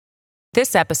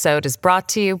This episode is brought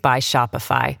to you by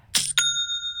Shopify.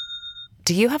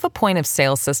 Do you have a point of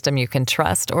sale system you can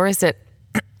trust, or is it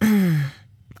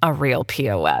a real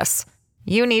POS?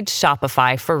 You need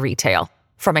Shopify for retail.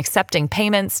 From accepting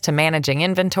payments to managing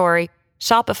inventory,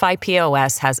 Shopify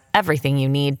POS has everything you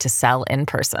need to sell in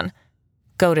person.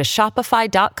 Go to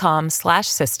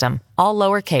shopify.com/system, all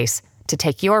lowercase, to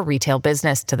take your retail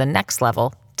business to the next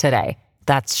level today.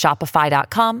 That's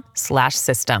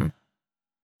shopify.com/system.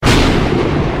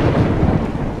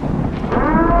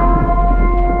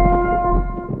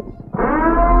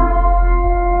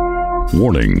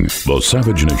 Warning, the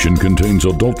Savage Nation contains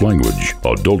adult language,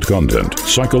 adult content,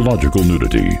 psychological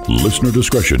nudity. Listener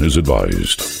discretion is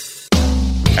advised.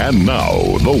 And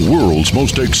now, the world's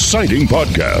most exciting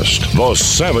podcast, The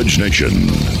Savage Nation,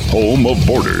 home of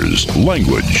borders,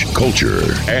 language,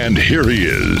 culture. And here he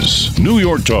is, New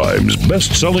York Times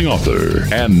best-selling author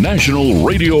and National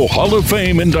Radio Hall of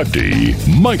Fame inductee,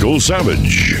 Michael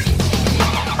Savage.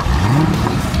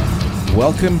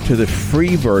 Welcome to the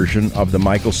free version of the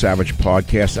Michael Savage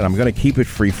podcast, and I'm going to keep it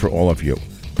free for all of you.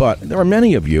 But there are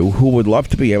many of you who would love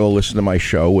to be able to listen to my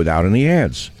show without any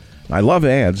ads. I love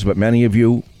ads, but many of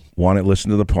you want to listen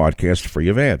to the podcast free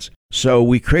of ads. So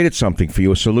we created something for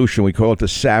you, a solution. We call it the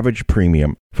Savage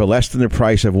Premium. For less than the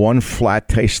price of one flat,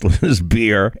 tasteless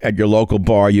beer at your local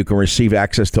bar, you can receive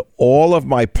access to all of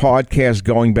my podcasts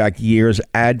going back years,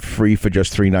 ad-free for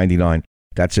just $3.99.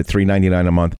 That's it, $3.99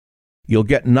 a month. You'll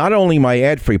get not only my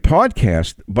ad-free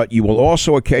podcast, but you will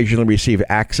also occasionally receive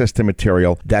access to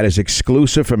material that is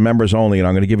exclusive for members only, and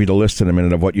I'm going to give you the list in a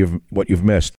minute of what you've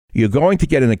missed. You're going to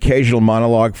get an occasional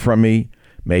monologue from me,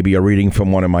 maybe a reading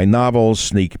from one of my novels,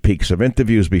 sneak peeks of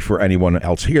interviews before anyone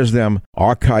else hears them,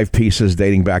 archive pieces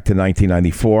dating back to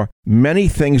 1994. Many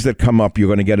things that come up, you're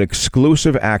going to get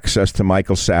exclusive access to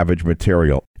Michael Savage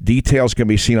material. Details can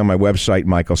be seen on my website,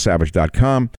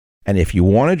 michaelsavage.com, and if you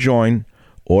want to join,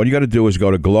 all you got to do is go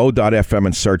to glow.fm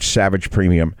and search Savage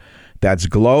Premium. That's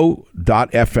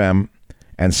glow.fm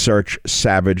and search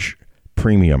Savage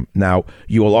Premium. Now,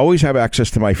 you will always have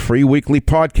access to my free weekly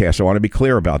podcast. I want to be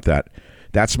clear about that.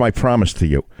 That's my promise to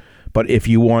you. But if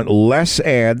you want less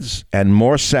ads and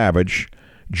more Savage,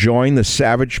 join the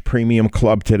Savage Premium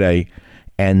Club today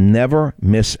and never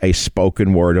miss a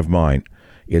spoken word of mine.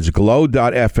 It's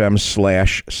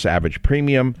glow.fm/Savage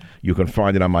Premium. You can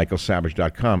find it on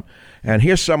michaelsavage.com. And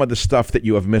here's some of the stuff that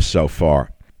you have missed so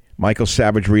far. Michael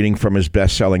Savage reading from his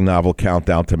best-selling novel,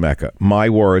 Countdown to Mecca. My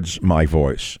words, my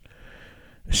voice.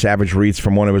 Savage reads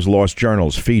from one of his lost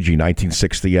journals, Fiji,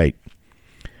 1968.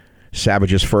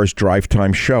 Savage's first drive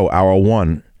time show, Hour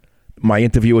One. My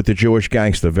interview with the Jewish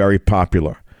gangster, very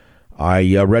popular.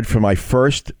 I read from my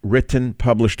first written,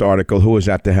 published article, Who Was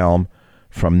at the Helm,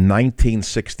 from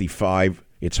 1965.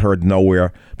 It's heard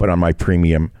nowhere but on my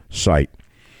premium site.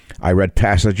 I read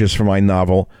passages from my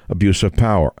novel, Abuse of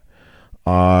Power.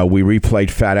 We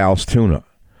replayed Fat Al's Tuna.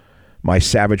 My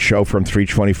Savage show from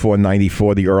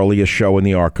 3/24/94, the earliest show in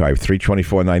the archive,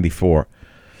 3/24/94.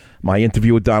 My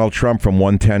interview with Donald Trump from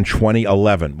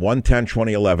 1/10/2011.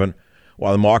 1/10/2011,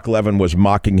 while Mark Levin was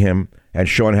mocking him and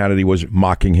Sean Hannity was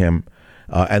mocking him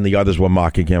and the others were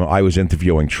mocking him, I was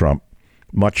interviewing Trump.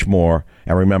 Much more.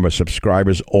 And remember,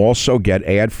 subscribers also get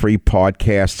ad-free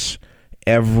podcasts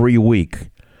every week.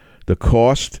 The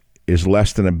cost is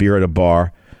less than a beer at a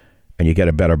bar, and you get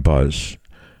a better buzz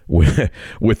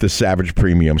with the Savage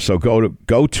Premium. So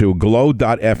go to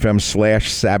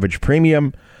glow.fm/Savage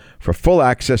Premium for full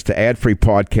access to ad-free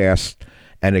podcasts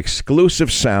and exclusive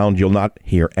sound you'll not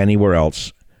hear anywhere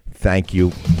else. Thank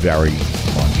you very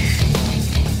much.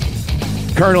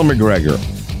 Colonel MacGregor,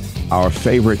 our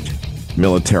favorite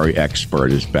military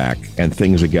expert, is back, and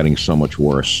things are getting so much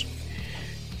worse.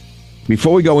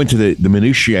 Before we go into the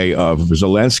minutiae of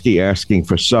Zelensky asking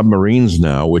for submarines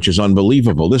now, which is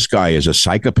unbelievable. This guy is a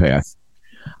psychopath.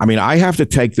 I mean, I have to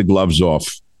take the gloves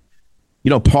off.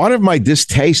 You know, part of my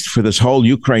distaste for this whole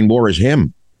Ukraine war is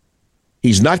him.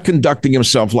 He's not conducting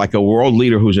himself like a world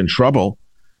leader who's in trouble,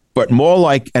 but more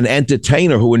like an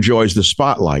entertainer who enjoys the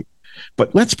spotlight.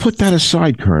 But let's put that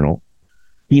aside, Colonel.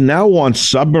 He now wants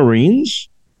submarines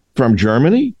from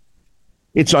Germany?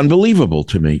 It's unbelievable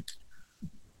to me.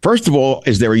 First of all,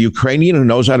 is there a Ukrainian who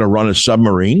knows how to run a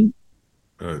submarine?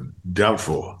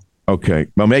 Doubtful. Okay.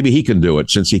 Well, maybe he can do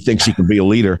it since he thinks he can be a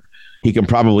leader. He can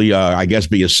probably, I guess,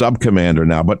 be a sub-commander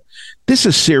now. But this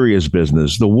is serious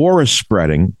business. The war is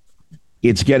spreading.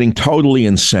 It's getting totally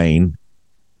insane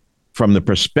from the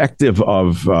perspective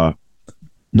of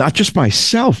not just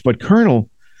myself, but Colonel,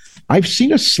 I've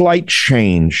seen a slight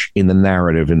change in the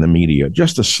narrative in the media,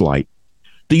 just a slight.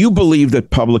 Do you believe that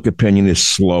public opinion is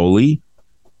slowly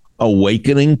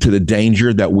awakening to the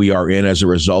danger that we are in as a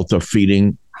result of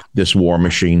feeding this war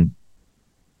machine?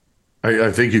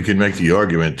 I think you can make the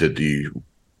argument that the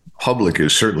public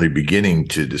is certainly beginning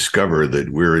to discover that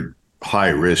we're at high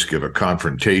risk of a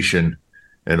confrontation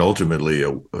and ultimately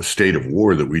a state of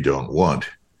war that we don't want.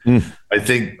 I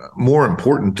think more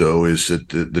important, though, is that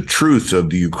the truth of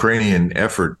the Ukrainian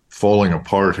effort falling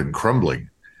apart and crumbling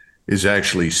is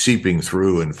actually seeping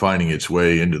through and finding its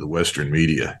way into the Western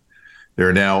media. There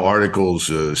are now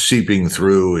articles seeping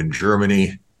through in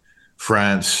Germany,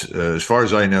 France, as far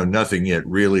as I know, nothing yet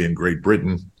really in Great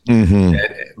Britain.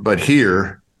 But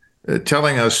here,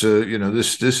 telling us,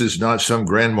 this is not some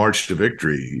grand march to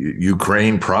victory.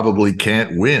 Ukraine probably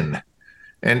can't win.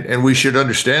 And we should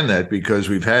understand that because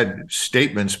we've had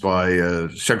statements by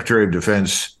Secretary of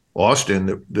Defense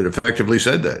Austin that effectively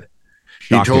said that.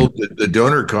 He told the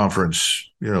donor conference,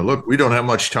 look, we don't have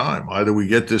much time. Either we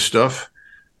get this stuff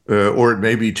or it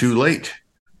may be too late.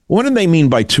 What do they mean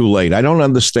by too late? I don't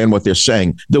understand what they're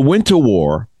saying. The winter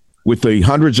war with the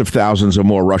hundreds of thousands or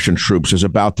more Russian troops is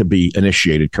about to be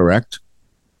initiated, correct?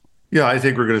 Yeah, I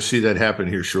think we're going to see that happen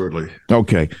here shortly.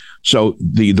 Okay. So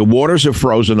the waters have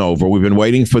frozen over. We've been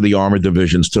waiting for the armored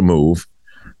divisions to move.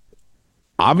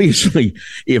 Obviously,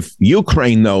 if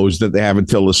Ukraine knows that they have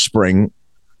until the spring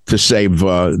to save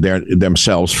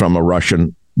themselves from a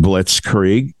Russian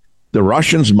blitzkrieg, the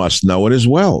Russians must know it as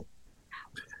well.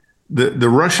 The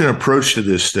Russian approach to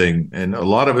this thing, and a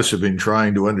lot of us have been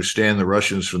trying to understand the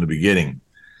Russians from the beginning.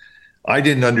 I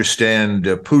didn't understand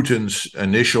Putin's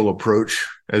initial approach,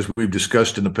 as we've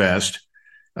discussed in the past.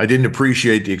 I didn't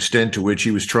appreciate the extent to which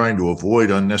he was trying to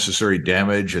avoid unnecessary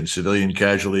damage and civilian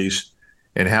casualties,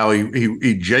 and how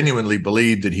he genuinely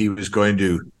believed that he was going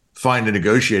to find a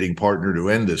negotiating partner to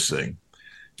end this thing.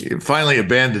 He finally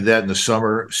abandoned that in the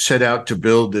summer, set out to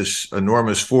build this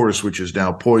enormous force, which is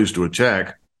now poised to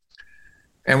attack.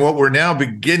 And what we're now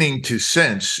beginning to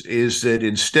sense is that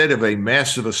instead of a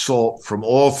massive assault from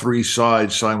all three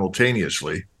sides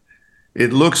simultaneously,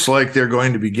 it looks like they're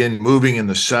going to begin moving in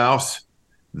the south,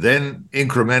 then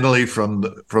incrementally from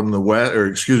the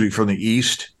west, from the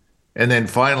east, and then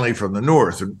finally from the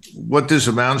north. And what this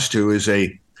amounts to is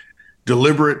a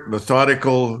deliberate,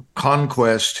 methodical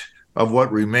conquest of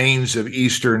what remains of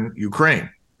eastern Ukraine.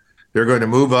 They're going to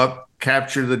move up,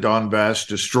 capture the Donbass,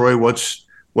 destroy what's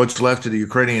left of the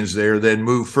Ukrainians there, then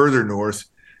move further north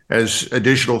as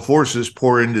additional forces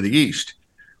pour into the east.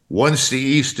 Once the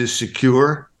east is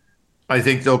secure, I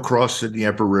think they'll cross the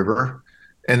Dnieper River,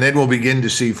 and then we'll begin to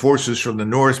see forces from the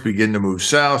north begin to move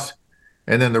south,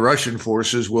 and then the Russian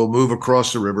forces will move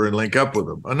across the river and link up with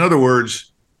them. In other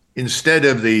words, instead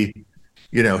of the,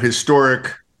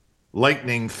 historic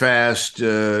lightning fast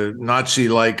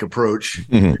Nazi-like approach,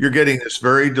 you're getting this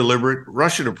very deliberate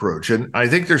Russian approach. And I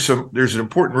think there's an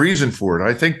important reason for it.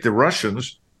 I think the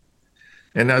Russians,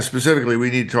 and now specifically we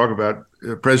need to talk about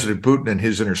President Putin and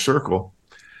his inner circle,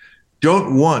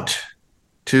 don't want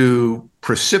to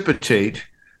precipitate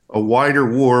a wider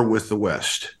war with the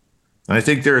West. And I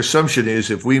think their assumption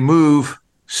is if we move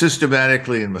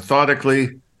systematically and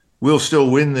methodically, we'll still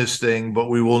win this thing, but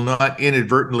we will not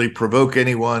inadvertently provoke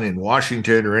anyone in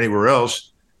Washington or anywhere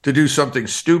else to do something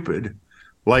stupid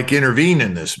like intervene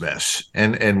in this mess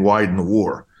and widen the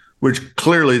war, which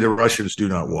clearly the Russians do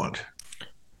not want.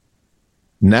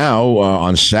 Now,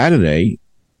 on Saturday,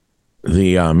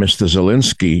 the Mr.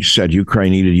 Zelensky said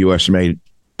Ukraine needed U.S.-made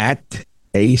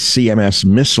ATACMS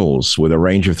missiles with a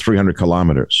range of 300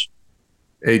 kilometers.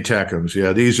 ATACMS,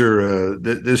 yeah. These are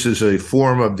this is a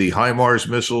form of the HIMARS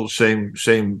missile,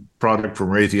 same product from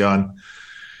Raytheon,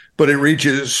 but it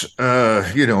reaches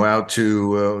out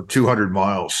to 200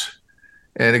 miles.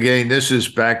 And again, this is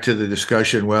back to the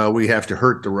discussion. Well, we have to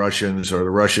hurt the Russians, or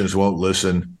the Russians won't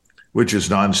listen, which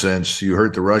is nonsense. You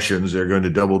hurt the Russians, they're going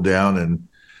to double down and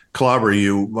clobber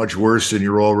you much worse than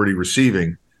you're already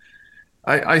receiving.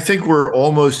 I think we're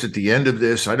almost at the end of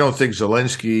this. I don't think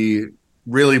Zelensky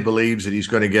really believes that he's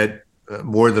going to get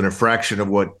more than a fraction of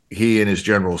what he and his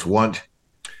generals want.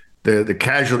 The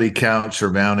casualty counts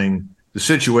are mounting. The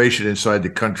situation inside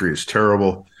the country is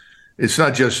terrible. It's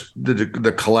not just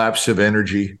the collapse of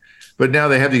energy, but now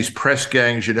they have these press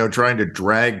gangs, trying to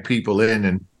drag people in.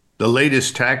 And the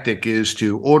latest tactic is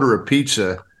to order a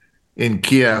pizza in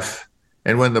Kiev.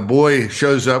 And when the boy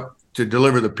shows up to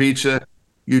deliver the pizza,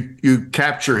 you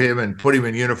capture him and put him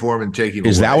in uniform and take him away.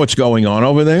 Is that what's going on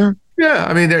over there? Yeah,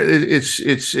 I mean,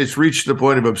 it's reached the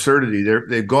point of absurdity.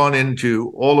 They've gone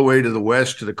into all the way to the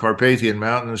west, to the Carpathian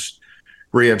Mountains,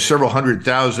 where you have several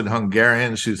 100,000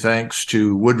 Hungarians who, thanks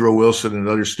to Woodrow Wilson and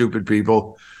other stupid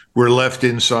people, were left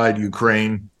inside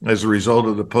Ukraine as a result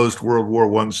of the post-World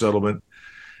War I settlement.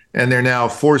 And they're now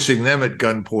forcing them at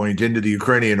gunpoint into the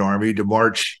Ukrainian army to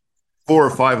march 400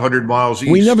 or 500 miles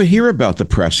east. We never hear about the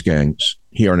press gangs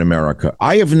here in America.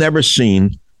 I have never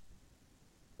seen.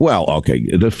 Well,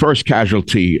 okay, the first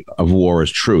casualty of war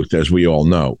is truth, as we all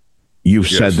know. You've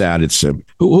said that. It's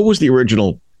who was the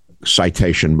original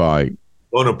citation by?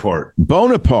 Bonaparte.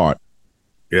 Bonaparte.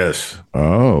 Yes.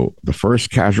 Oh, the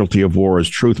first casualty of war is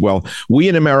truth. Well, we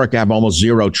in America have almost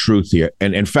zero truth here.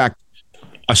 And in fact,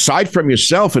 aside from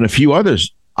yourself and a few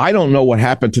others, I don't know what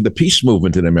happened to the peace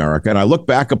movement in America. And I look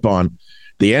back upon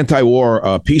the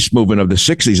anti-war peace movement of the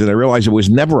 60s, and I realized it was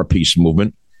never a peace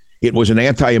movement. It was an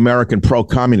anti-American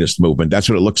pro-communist movement. That's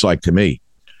what it looks like to me.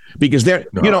 Because they're,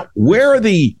 where are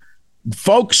the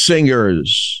folk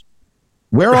singers?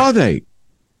 Where are they?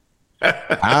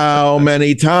 How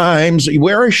many times?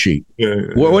 Where is she?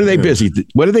 What are they busy?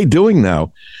 What are they doing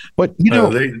now? But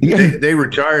they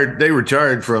retired. They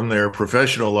retired from their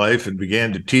professional life and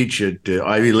began to teach at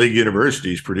Ivy League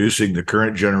universities, producing the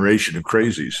current generation of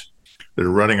crazies that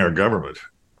are running our government.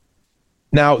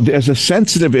 Now, there's a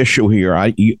sensitive issue here.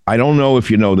 I don't know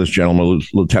if you know this gentleman,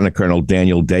 Lieutenant Colonel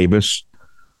Daniel Davis.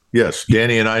 Yes,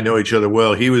 Danny and I know each other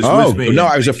well. He was with me. No,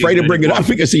 I was afraid to bring it up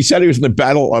because he said he was in the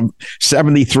Battle of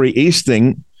 73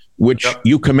 Easting, which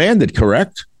you commanded,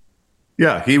 correct?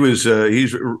 Yeah, he was.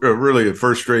 He's really a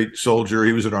first-rate soldier.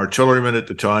 He was an artilleryman at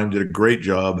the time, did a great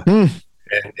job.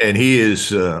 And he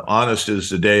is honest as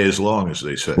the day is long, as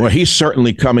they say. Well, he's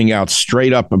certainly coming out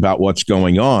straight up about what's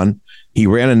going on. He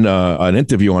ran an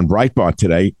interview on Breitbart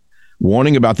today,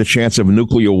 warning about the chance of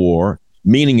nuclear war,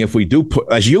 meaning if we do put,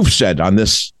 as you've said on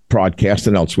this broadcast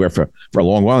and elsewhere for a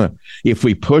long while, if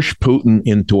we push Putin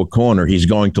into a corner, he's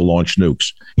going to launch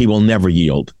nukes. He will never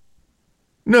yield.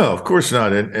 No, of course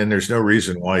not. And there's no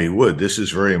reason why he would. This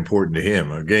is very important to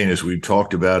him. Again, as we've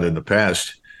talked about in the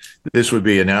past, this would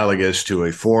be analogous to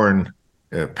a foreign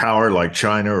power like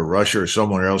China or Russia or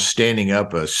somewhere else standing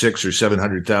up a 600,000 or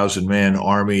 700,000 man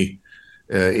army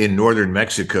in northern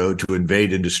Mexico to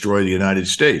invade and destroy the United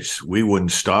States. We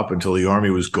wouldn't stop until the army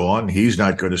was gone. He's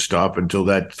not going to stop until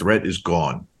that threat is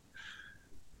gone.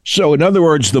 So, in other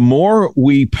words, the more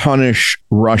we punish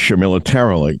Russia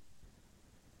militarily,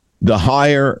 the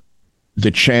higher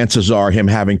the chances are him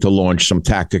having to launch some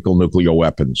tactical nuclear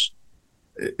weapons.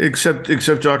 Except,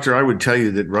 Doctor, I would tell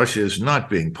you that Russia is not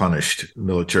being punished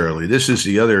militarily. This is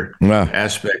the other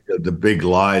aspect of the big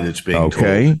lie that's being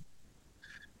told.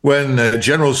 When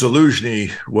General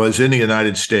Zaluzhny was in the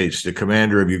United States, the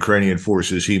commander of Ukrainian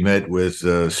forces, he met with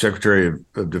Secretary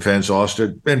of Defense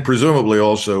Austin and presumably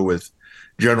also with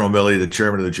General Milley, the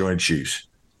chairman of the Joint Chiefs.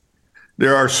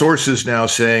 There are sources now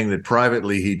saying that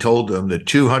privately he told them that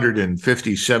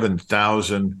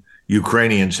 257,000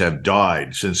 Ukrainians have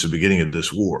died since the beginning of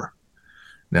this war.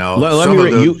 Now, let me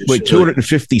read you. Wait,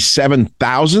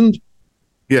 257,000?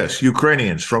 Yes,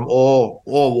 Ukrainians from all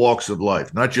walks of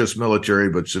life, not just military,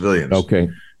 but civilians. Okay.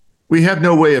 We have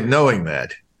no way of knowing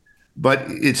that, but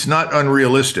it's not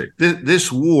unrealistic. This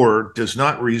war does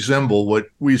not resemble what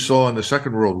we saw in the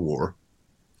Second World War,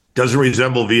 doesn't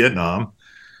resemble Vietnam.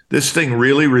 This thing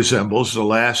really resembles the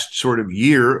last sort of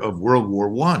year of World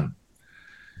War I.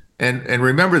 And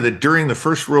remember that during the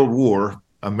First World War,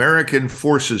 American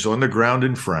forces on the ground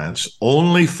in France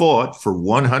only fought for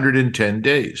 110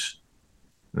 days.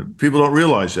 People don't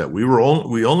realize that. We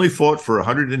only fought for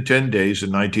 110 days in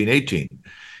 1918.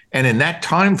 And in that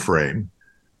time frame,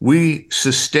 we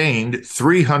sustained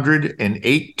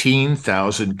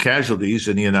 318,000 casualties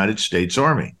in the United States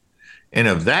Army. And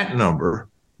of that number,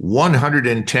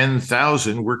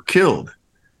 110,000 were killed.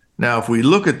 Now, if we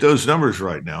look at those numbers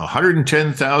right now,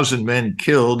 110,000 men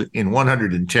killed in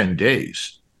 110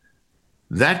 days,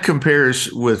 that compares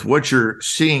with what you're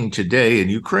seeing today in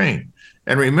Ukraine.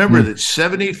 And remember that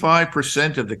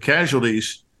 75% of the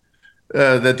casualties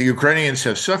that the Ukrainians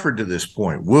have suffered to this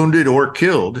point, wounded or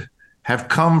killed, have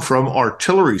come from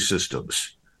artillery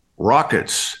systems,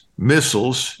 rockets,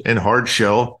 missiles, and hard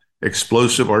shell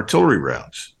explosive artillery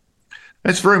rounds.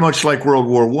 That's very much like World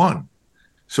War I.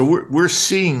 So we're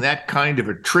seeing that kind of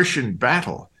attrition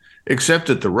battle, except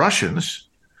that the Russians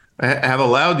have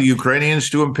allowed the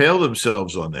Ukrainians to impale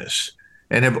themselves on this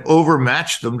and have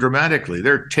overmatched them dramatically.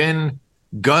 There are 10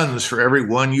 guns for every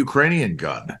one Ukrainian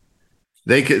gun.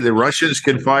 The Russians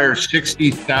can fire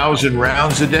 60,000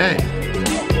 rounds a day.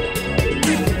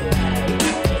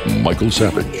 Michael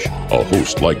Savage, a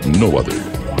host like no other.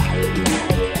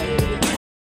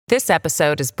 This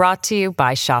episode is brought to you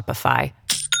by Shopify.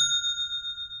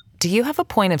 Do you have a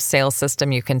point of sale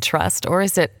system you can trust, or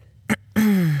is it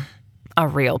a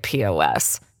real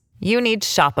POS? You need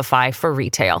Shopify for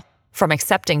retail. From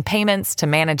accepting payments to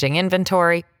managing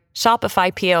inventory,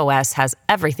 Shopify POS has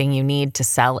everything you need to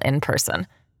sell in person.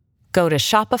 Go to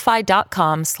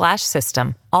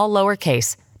shopify.com/system, all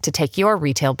lowercase, to take your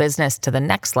retail business to the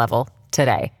next level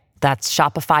today. That's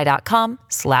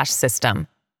shopify.com/system.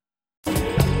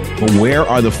 Where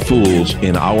are the fools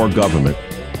in our government?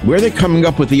 Where are they coming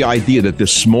up with the idea that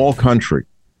this small country,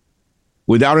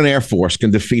 without an air force,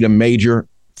 can defeat a major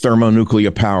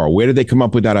thermonuclear power? Where did they come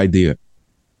up with that idea?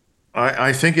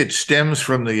 I think it stems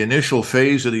from the initial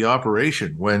phase of the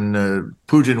operation when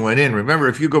Putin went in. Remember,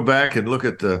 if you go back and look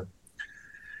at the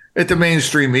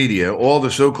mainstream media, all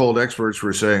the so-called experts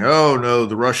were saying, oh, no,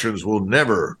 the Russians will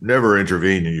never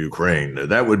intervene in Ukraine.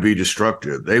 That would be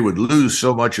destructive. They would lose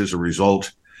so much as a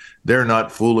result. They're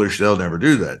not foolish. They'll never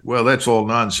do that. Well, that's all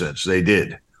nonsense. They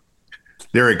did.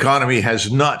 Their economy has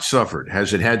not suffered.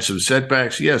 Has it had some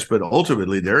setbacks? Yes, but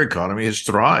ultimately their economy has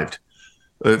thrived.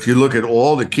 If you look at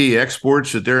all the key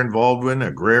exports that they're involved in,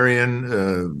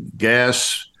 agrarian,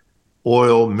 gas,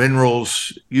 oil,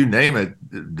 minerals, you name it,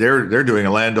 they're doing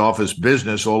a land office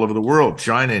business all over the world.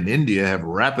 China and India have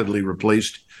rapidly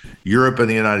replaced Europe and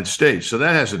the United States. So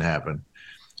that hasn't happened.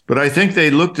 But I think they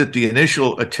looked at the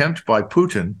initial attempt by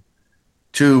Putin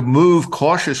to move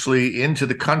cautiously into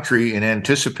the country in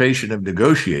anticipation of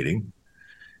negotiating,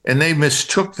 and they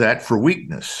mistook that for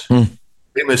weakness.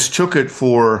 They mistook it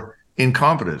for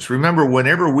incompetence. Remember,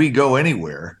 whenever we go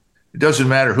anywhere, it doesn't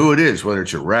matter who it is, whether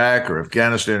it's Iraq or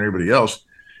Afghanistan or anybody else,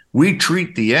 we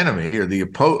treat the enemy or the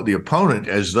opponent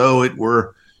as though it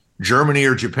were Germany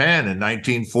or Japan in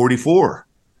 1944.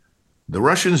 The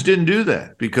Russians didn't do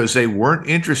that because they weren't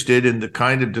interested in the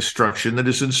kind of destruction that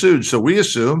has ensued. So we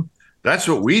assume that's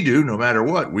what we do no matter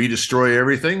what. We destroy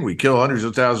everything. We kill hundreds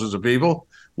of thousands of people.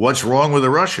 What's wrong with the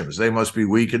Russians? They must be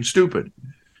weak and stupid.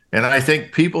 And I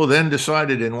think people then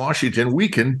decided in Washington, we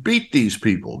can beat these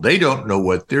people. They don't know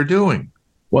what they're doing.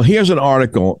 Well, here's an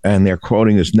article, and they're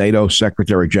quoting this NATO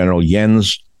Secretary General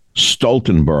Jens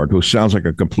Stoltenberg, who sounds like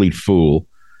a complete fool.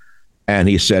 And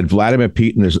he said, Vladimir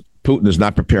Putin is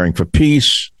not preparing for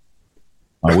peace.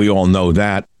 We all know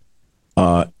that.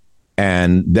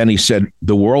 And then he said,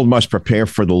 the world must prepare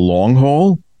for the long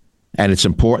haul. And it's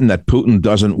important that Putin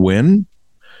doesn't win,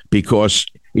 because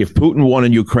if Putin won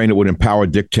in Ukraine, it would empower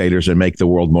dictators and make the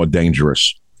world more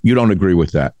dangerous. You don't agree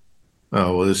with that?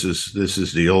 Oh, well, this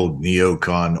is the old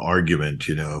neocon argument.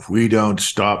 You know, if we don't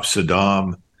stop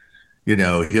Saddam, you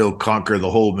know, he'll conquer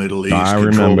the whole Middle East. I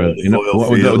remember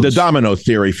the domino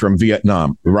theory from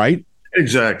Vietnam, right?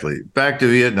 Exactly. Back to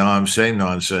Vietnam, same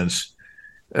nonsense.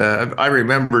 I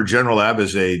remember General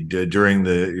Abizaid during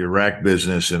the Iraq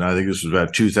business, and I think this was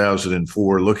about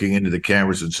 2004, looking into the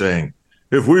cameras and saying,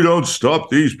 if we don't stop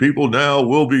these people now,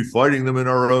 we'll be fighting them in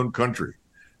our own country.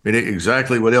 I mean,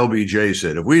 exactly what LBJ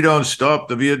said. If we don't stop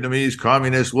the Vietnamese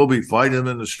communists, we'll be fighting them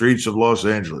in the streets of Los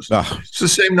Angeles. It's the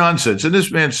same nonsense. And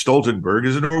this man Stoltenberg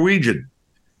is a Norwegian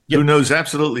who knows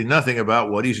absolutely nothing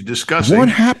about what he's discussing. What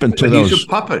happened to those? He's a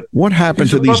puppet. What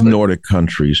happened to these Nordic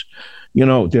countries? You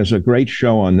know, there's a great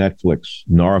show on Netflix,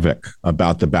 Narvik,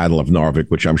 about the Battle of Narvik,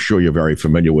 which I'm sure you're very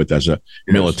familiar with as a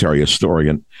military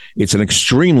historian. It's an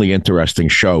extremely interesting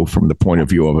show from the point of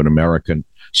view of an American,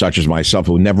 such as myself,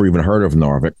 who never even heard of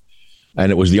Narvik.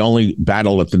 And it was the only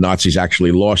battle that the Nazis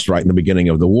actually lost right in the beginning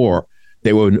of the war.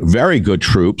 They were very good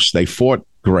troops. They fought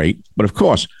great. But of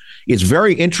course, it's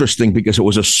very interesting because it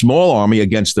was a small army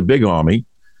against a big army.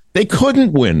 They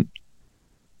couldn't win.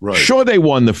 Right. Sure, they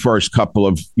won the first couple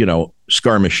of,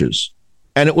 skirmishes,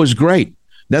 and it was great.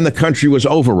 Then the country was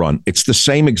overrun. It's the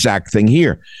same exact thing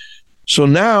here. So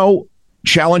now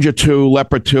Challenger 2,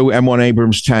 Leopard 2, M1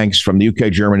 Abrams tanks from the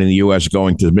UK, Germany, and the US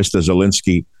going to Mr.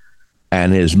 Zelensky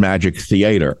and his magic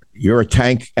theater. You're a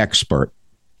tank expert.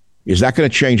 Is that going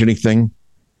to change anything?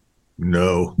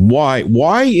 No. Why?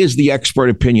 Why is the expert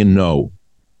opinion no?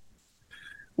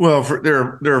 Well,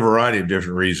 there are a variety of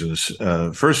different reasons.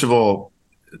 First of all,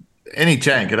 any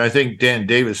tank, and I think Dan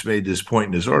Davis made this point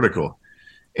in his article,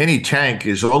 any tank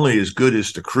is only as good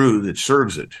as the crew that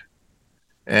serves it.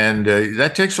 And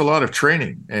that takes a lot of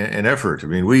training and effort. I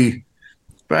mean,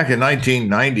 back in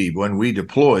 1990, when we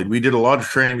deployed, we did a lot of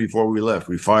training before we left.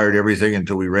 We fired everything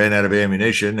until we ran out of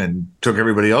ammunition and took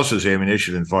everybody else's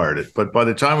ammunition and fired it. But by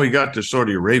the time we got to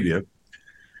Saudi Arabia,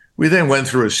 we then went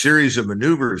through a series of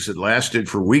maneuvers that lasted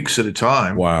for weeks at a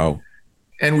time. Wow.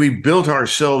 And we built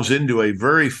ourselves into a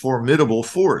very formidable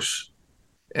force.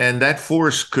 And that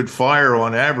force could fire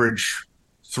on average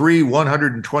 3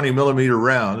 120 millimeter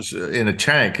rounds in a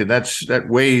tank. And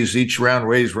each round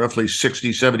weighs roughly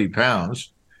 60, 70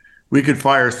 pounds. We could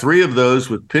fire 3 of those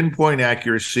with pinpoint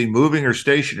accuracy, moving or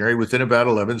stationary, within about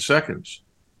 11 seconds.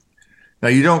 Now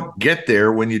you don't get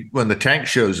there when the tank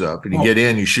shows up and you get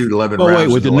in, you shoot 11 rounds.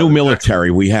 Wait, with the new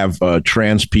military, we have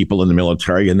trans people in the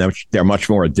military, and they're much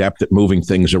more adept at moving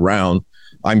things around.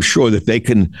 I'm sure that they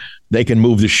can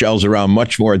move the shells around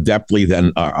much more adeptly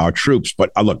than our troops.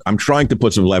 But look, I'm trying to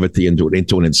put some levity into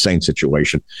an insane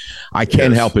situation. I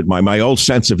can't help it. My old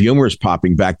sense of humor is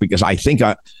popping back, because I think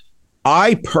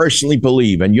I personally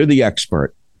believe, and you're the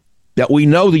expert, that we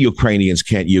know the Ukrainians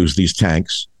can't use these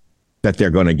tanks that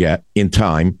they're going to get in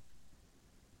time.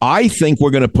 I think we're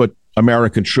going to put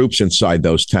American troops inside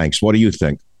those tanks. What do you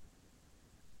think?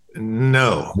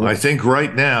 No, I think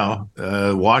right now,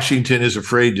 Washington is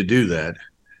afraid to do that.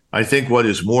 I think what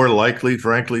is more likely,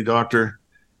 frankly, Doctor,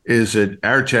 is that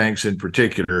our tanks in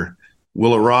particular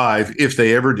will arrive, if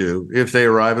they ever do, if they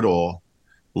arrive at all,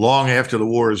 long after the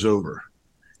war is over.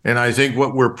 And I think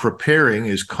what we're preparing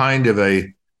is kind of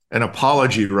an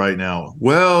apology right now.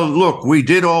 Well, look, we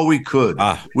did all we could.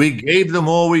 We gave them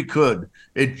all we could.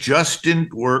 It just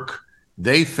didn't work.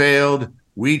 They failed.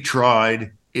 We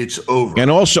tried. It's over. And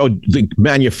also, the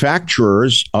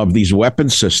manufacturers of these weapon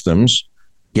systems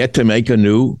get to make a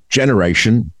new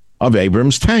generation of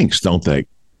Abrams tanks, don't they?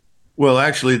 Well,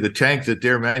 actually, the tank that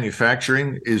they're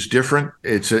manufacturing is different.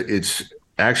 It's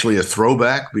actually a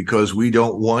throwback, because we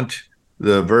don't want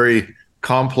the very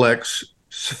complex,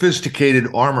 sophisticated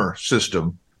armor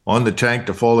system on the tank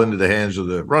to fall into the hands of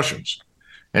the Russians.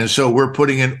 And so we're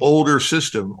putting an older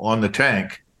system on the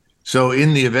tank. So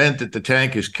in the event that the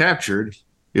tank is captured,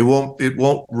 it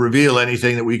won't reveal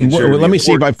anything that we can. Well, let me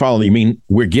see if I follow. You mean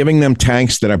we're giving them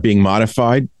tanks that are being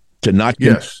modified to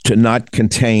not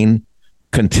contain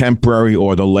contemporary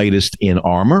or the latest in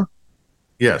armor?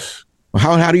 Yes.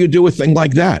 How do you do a thing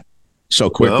like that so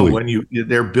quickly? Well,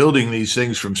 they're building these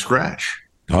things from scratch.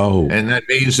 Oh. And that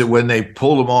means that when they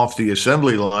pull them off the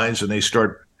assembly lines and they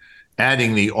start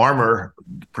adding the armor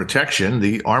protection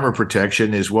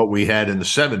is what we had in the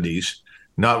 70s,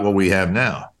 not what we have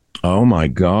now. Oh, my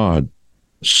God.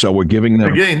 So we're giving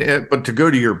them... Again, but to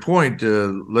go to your point,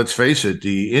 let's face it,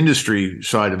 the industry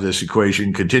side of this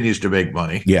equation continues to make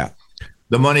money. Yeah.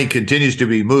 The money continues to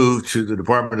be moved to the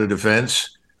Department of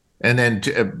Defense. And then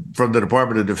from the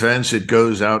Department of Defense, it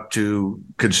goes out to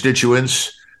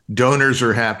constituents. Donors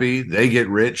are happy. They get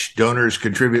rich. Donors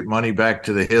contribute money back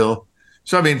to the Hill.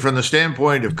 So, I mean, from the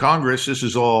standpoint of Congress, this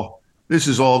is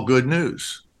all good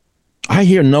news. I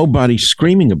hear nobody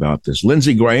screaming about this.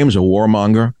 Lindsey Graham's a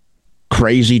warmonger,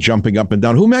 crazy, jumping up and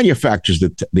down. Who manufactures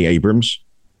the Abrams?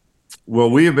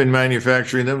 Well, we have been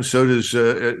manufacturing them. So does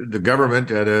the government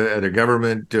at a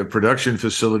government production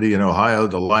facility in Ohio,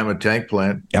 the Lima Tank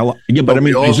Plant. Yeah, but I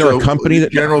mean, is there a company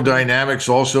that... General Dynamics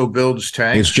also builds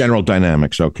tanks. It's General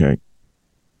Dynamics, okay.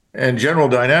 And General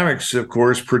Dynamics, of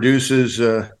course, produces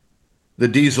the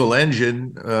diesel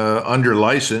engine under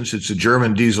license. It's a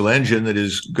German diesel engine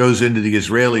that goes into the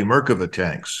Israeli Merkava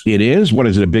tanks. It is? What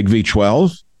is it, a big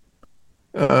V12?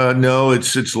 No,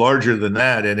 it's larger than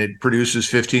that, and it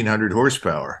produces 1,500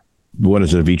 horsepower. What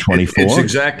is it, a V24? It's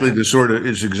exactly the sort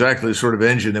of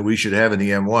engine that we should have in the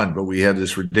M1, but we have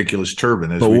this ridiculous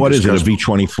turbine. But what is it, a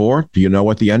V24? Do you know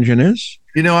what the engine is?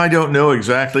 I don't know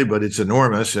exactly, but it's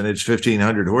enormous, and it's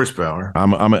 1,500 horsepower.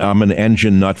 I'm an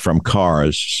engine nut from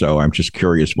cars, so I'm just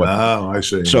curious what. Oh, I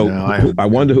see. So I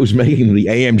wonder who's making the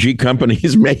AMG company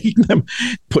is making them,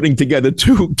 putting together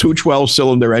two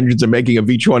 12-cylinder engines and making a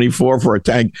V24 for a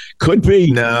tank. Could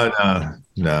be. No.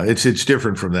 It's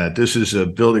different from that. This is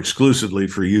built exclusively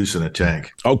for use in a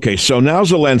tank. Okay, so now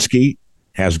Zelensky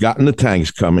has gotten the tanks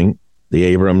coming, the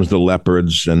Abrams, the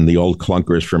Leopards, and the old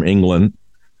clunkers from England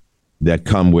that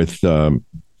come with, I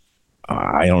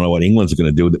don't know what England's going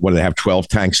to do. What do they have, 12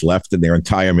 tanks left in their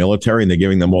entire military, and they're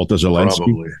giving them all to Zelensky?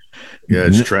 Probably. Yeah,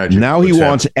 it's tragic. Now he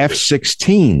wants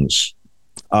F-16s.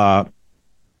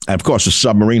 Of course, a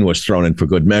submarine was thrown in for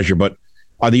good measure, but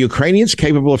are the Ukrainians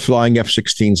capable of flying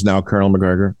F-16s now, Colonel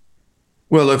MacGregor?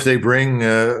 Well, if they bring,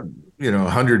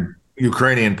 100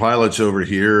 Ukrainian pilots over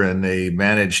here and they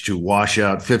manage to wash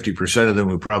out 50% of them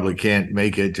who probably can't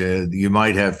make it, you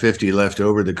might have 50 left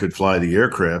over that could fly the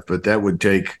aircraft, but that would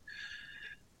take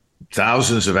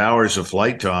thousands of hours of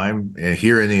flight time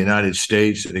here in the United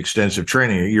States and extensive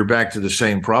training. You're back to the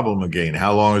same problem again.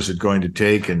 How long is it going to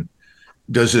take? And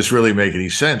does this really make any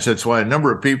sense? That's why a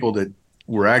number of people that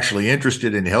were actually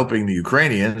interested in helping the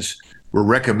Ukrainians were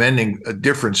recommending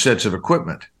different sets of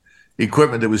equipment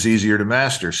that was easier to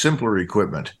master, simpler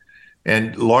equipment,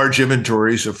 and large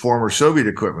inventories of former Soviet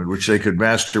equipment, which they could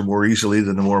master more easily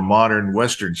than the more modern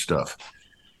Western stuff.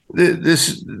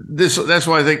 That's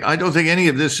why I don't think any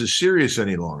of this is serious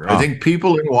any longer. I think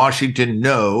people in Washington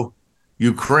know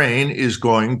Ukraine is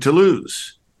going to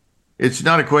lose. It's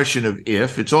not a question of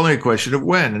if, it's only a question of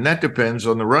when. And that depends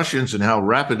on the Russians and how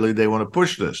rapidly they want to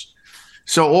push this.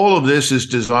 So all of this is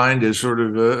designed to sort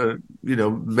of,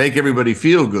 make everybody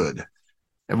feel good.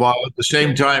 And while at the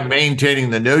same time maintaining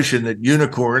the notion that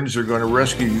unicorns are going to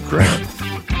rescue Ukraine.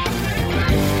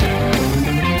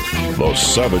 The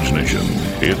Savage Nation.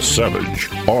 It's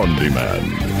Savage on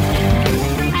demand.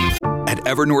 At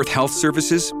Evernorth Health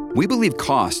Services, we believe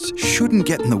costs shouldn't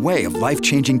get in the way of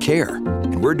life-changing care,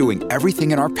 and we're doing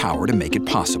everything in our power to make it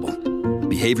possible.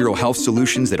 Behavioral health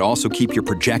solutions that also keep your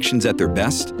projections at their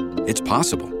best? It's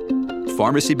possible.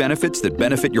 Pharmacy benefits that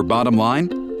benefit your bottom line?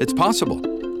 It's possible.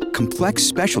 Complex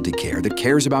specialty care that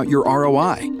cares about your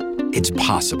ROI? It's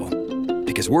possible.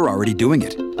 Because we're already doing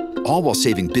it. All while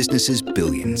saving businesses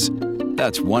billions.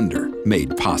 That's Wonder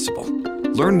made possible.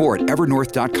 Learn more at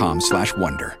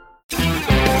evernorth.com/wonder.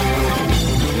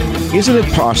 Isn't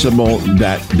it possible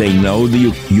that they know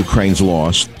the Ukraine's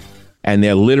lost and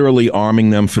they're literally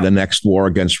arming them for the next war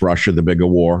against Russia, the bigger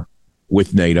war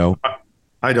with NATO?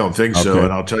 I don't think so,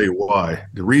 and I'll tell you why.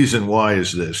 The reason why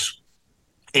is this.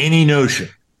 Any notion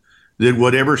that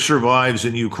whatever survives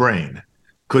in Ukraine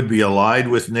could be allied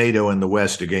with NATO and the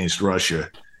West against Russia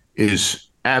is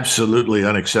absolutely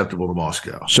unacceptable to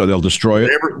Moscow. So they'll destroy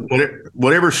it?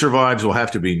 Whatever survives will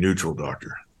have to be neutral,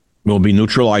 Doctor. Will be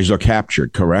neutralized or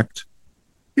captured, correct?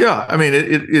 Yeah, I mean,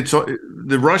 it's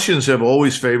the Russians have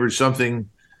always favored something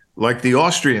like the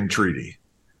Austrian treaty.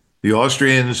 The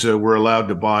Austrians were allowed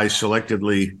to buy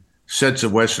selectively sets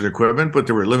of Western equipment, but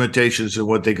there were limitations in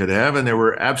what they could have, and there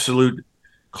were absolute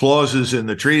clauses in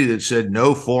the treaty that said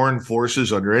no foreign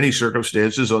forces under any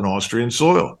circumstances on Austrian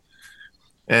soil.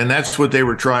 And that's what they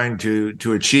were trying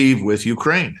to achieve with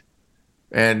Ukraine.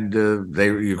 And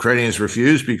Ukrainians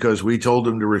refused because we told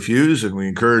them to refuse, and we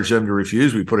encouraged them to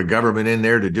refuse. We put a government in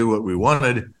there to do what we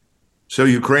wanted. So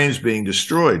Ukraine's being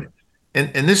destroyed.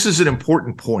 And this is an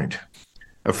important point.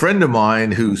 A friend of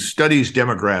mine who studies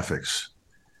demographics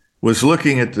was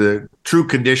looking at the true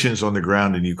conditions on the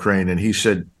ground in Ukraine, and he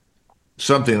said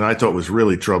something that I thought was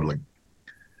really troubling.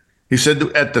 He said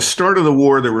that at the start of the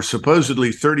war, there were supposedly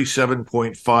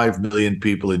 37.5 million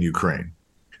people in Ukraine.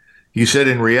 He said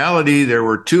in reality, there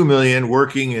were 2 million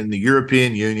working in the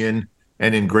European Union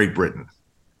and in Great Britain.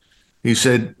 He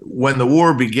said when the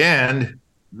war began,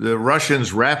 the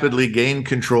Russians rapidly gained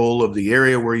control of the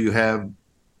area where you have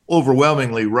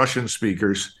overwhelmingly Russian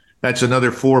speakers. That's another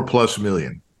 4+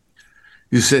 million.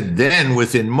 He said then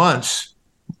within months,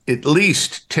 at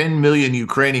least 10 million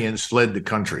Ukrainians fled the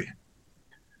country.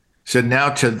 He said now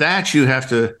to that you have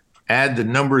to add the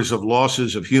numbers of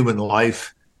losses of human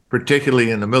life,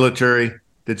 particularly in the military,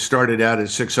 that started out at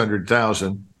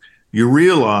 600,000. You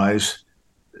realize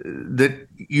that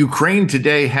Ukraine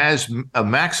today has a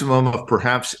maximum of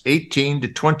perhaps 18 to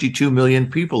 22 million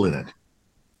people in it.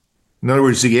 In other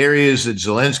words, the areas that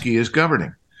Zelensky is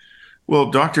governing.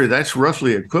 Well, Doctor, that's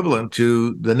roughly equivalent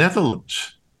to the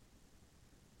Netherlands.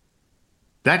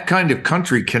 That kind of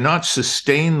country cannot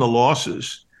sustain the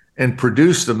losses and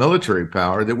produce the military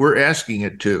power that we're asking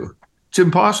it to. It's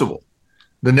impossible.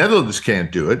 The Netherlands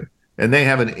can't do it, and they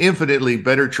have an infinitely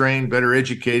better trained, better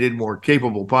educated, more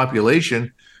capable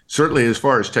population, certainly as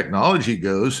far as technology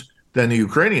goes, than the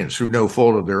Ukrainians, through no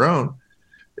fault of their own.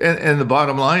 And the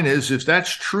bottom line is, if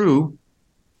that's true,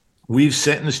 we've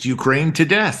sentenced Ukraine to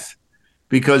death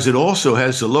because it also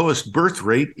has the lowest birth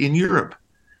rate in Europe.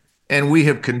 And we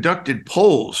have conducted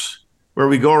polls where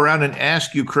we go around and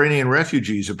ask Ukrainian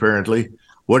refugees, apparently,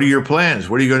 what are your plans?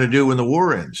 What are you going to do when the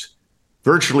war ends?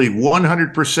 Virtually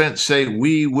 100% say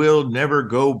we will never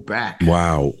go back.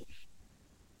 Wow.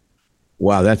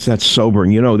 Wow, that's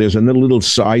sobering. You know, there's a little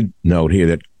side note here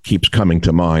that keeps coming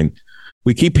to mind.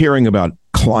 We keep hearing about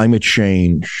climate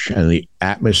change and the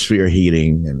atmosphere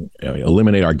heating and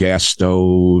eliminate our gas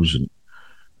stoves and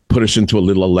put us into a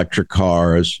little electric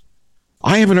cars.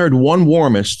 I haven't heard one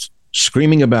warmist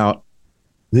screaming about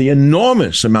the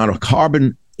enormous amount of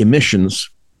carbon emissions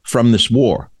from this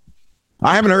war.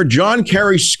 I haven't heard John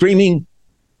Kerry screaming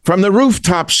from the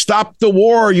rooftop, stop the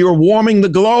war, you're warming the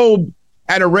globe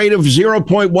at a rate of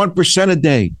 0.1% a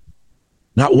day.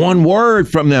 Not one word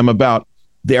from them about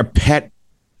their pet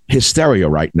hysteria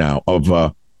right now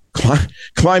of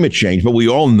climate change. But we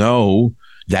all know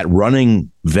that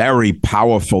running very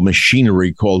powerful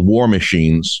machinery called war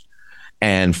machines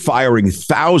and firing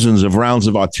thousands of rounds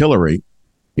of artillery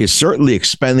is certainly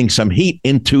expending some heat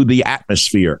into the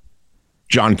atmosphere.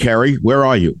 John Kerry, where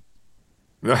are you?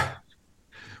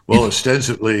 Well,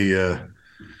 ostensibly,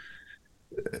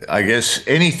 I guess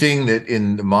anything that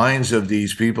in the minds of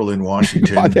these people in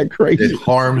Washington God, that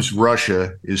harms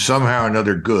Russia is somehow or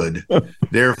another good.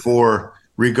 Therefore,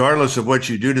 regardless of what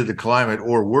you do to the climate,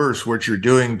 or worse, what you're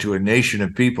doing to a nation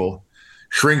of people,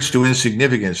 shrinks to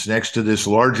insignificance next to this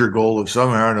larger goal of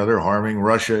somehow or another harming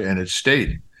Russia and its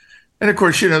state. And of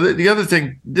course, the other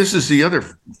thing, this is the other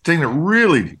thing that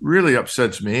really, really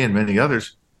upsets me and many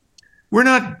others. We're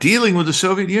not dealing with the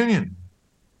Soviet Union.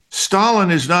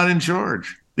 Stalin is not in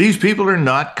charge. These people are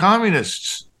not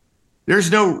communists.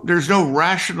 There's no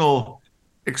rational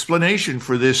explanation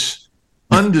for this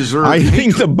undeserved. I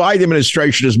think the Biden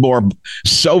administration is more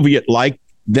Soviet-like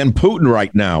than Putin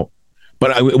right now.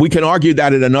 But we can argue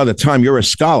that at another time. You're a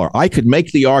scholar. I could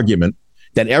make the argument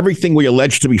that everything we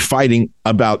allege to be fighting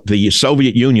about the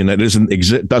Soviet Union that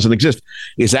doesn't exist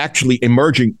is actually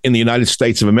emerging in the United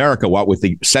States of America, what with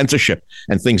the censorship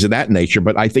and things of that nature.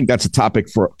 But I think that's a topic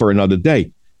for another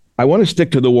day. I want to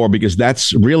stick to the war because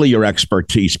that's really your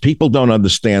expertise. People don't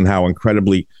understand how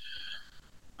incredibly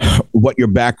what your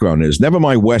background is. Never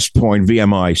mind West Point,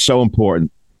 VMI, so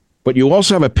important. But you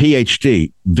also have a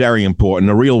PhD, very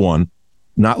important, a real one,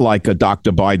 not like a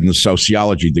Dr. Biden's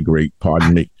sociology degree,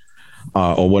 pardon me.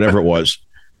 Or whatever it was.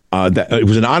 It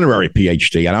was an honorary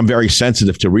PhD, and I'm very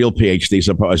sensitive to real PhDs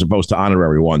as opposed to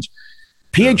honorary ones.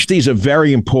 PhDs are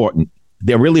very important.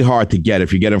 They're really hard to get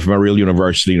if you get them from a real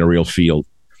university in a real field.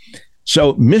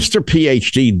 So, Mr.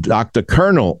 PhD, Dr.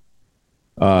 Colonel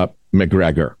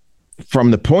MacGregor,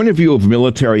 from the point of view of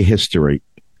military history,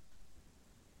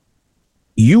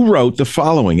 you wrote the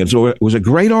following. It was a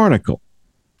great article.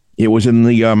 It was in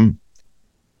the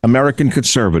American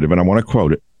Conservative, and I want to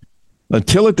quote it.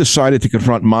 Until it decided to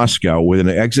confront Moscow with an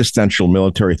existential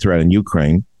military threat in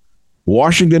Ukraine,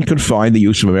 Washington confined the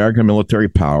use of American military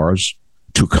powers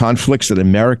to conflicts that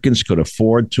Americans could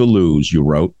afford to lose, you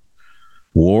wrote.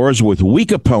 Wars with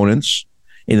weak opponents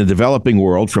in the developing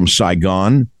world from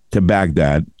Saigon to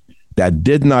Baghdad that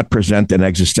did not present an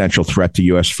existential threat to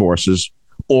U.S. forces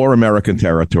or American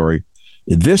territory.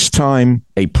 This time,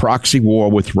 a proxy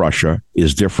war with Russia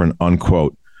is different,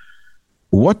 unquote.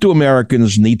 What do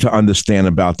Americans need to understand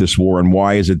about this war, and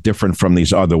why is it different from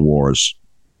these other wars?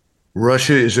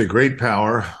 Russia is a great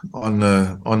power on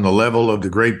the level of the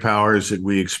great powers that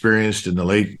we experienced in the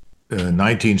late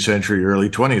 19th century, early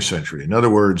 20th century. In other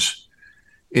words,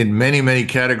 in many, many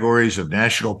categories of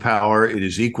national power, it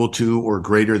is equal to or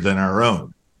greater than our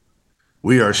own.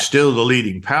 We are still the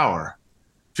leading power,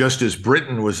 just as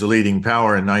Britain was the leading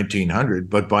power in 1900,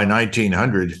 but by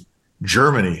 1900,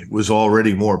 Germany was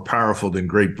already more powerful than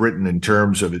Great Britain in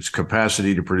terms of its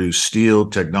capacity to produce steel,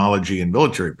 technology, and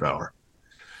military power.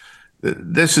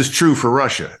 This is true for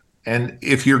Russia. And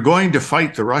if you're going to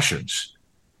fight the Russians,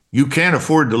 you can't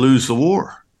afford to lose the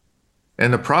war.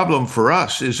 And the problem for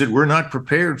us is that we're not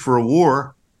prepared for a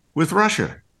war with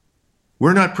Russia.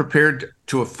 We're not prepared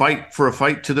to fight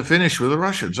to the finish with the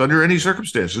Russians under any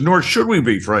circumstances, nor should we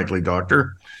be, frankly,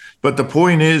 Doctor. But the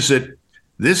point is that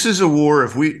this is a war,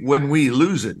 when we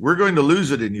lose it, we're going to lose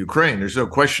it in Ukraine. There's no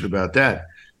question about that.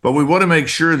 But we want to make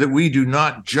sure that we do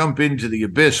not jump into the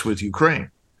abyss with Ukraine.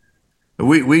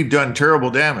 We've done terrible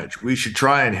damage. We should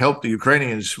try and help the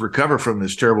Ukrainians recover from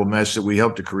this terrible mess that we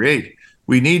helped to create.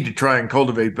 We need to try and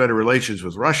cultivate better relations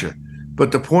with Russia.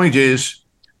 But the point is,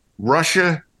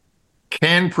 Russia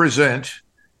can present,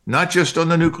 not just on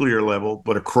the nuclear level,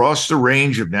 but across the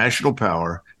range of national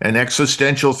power, an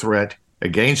existential threat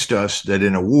against us that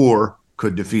in a war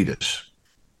could defeat us.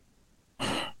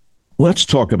 Let's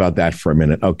talk about that for a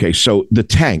minute. Okay, so the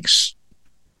tanks,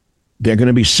 they're going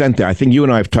to be sent there. I think you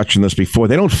and I have touched on this before.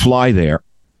 They don't fly there.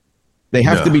 They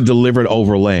have to be delivered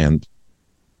over land,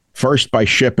 first by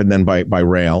ship and then by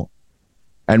rail.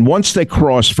 And once they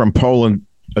cross from Poland,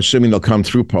 assuming they'll come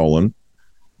through Poland,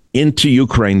 into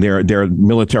Ukraine, they're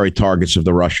military targets of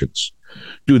the Russians.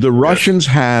 Do the Russians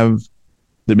have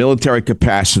the military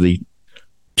capacity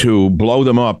to blow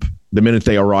them up the minute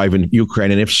they arrive in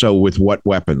Ukraine? And if so, with what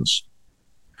weapons?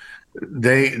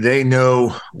 They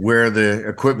know where the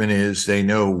equipment is. They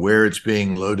know where it's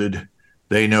being loaded.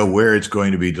 They know where it's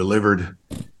going to be delivered,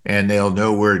 and they'll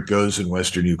know where it goes in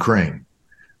Western Ukraine.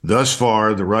 Thus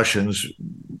far, the Russians,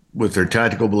 with their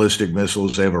tactical ballistic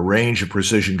missiles, they have a range of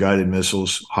precision-guided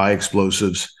missiles, high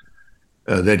explosives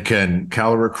that can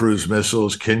caliber cruise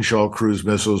missiles, Kinshall cruise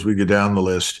missiles, we go down the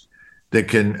list, that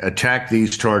can attack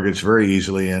these targets very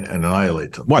easily and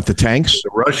annihilate them. What, the tanks? The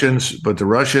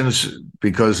Russians,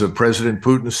 because of President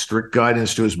Putin's strict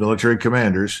guidance to his military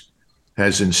commanders,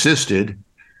 has insisted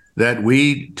that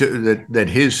that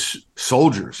his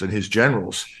soldiers and his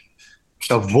generals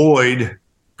avoid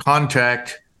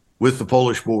contact with the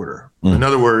Polish border. In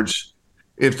other words,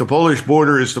 if the Polish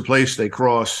border is the place they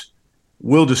cross,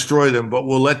 we'll destroy them, but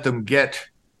we'll let them get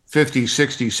 50,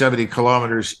 60, 70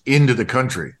 kilometers into the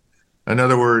country. In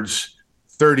other words,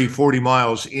 30, 40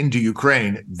 miles into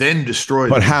Ukraine, then destroy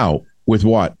them. But how? With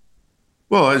what?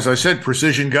 Well, as I said,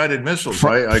 precision-guided missiles.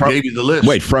 I gave you the list.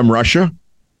 Wait, from Russia?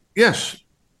 Yes.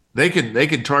 They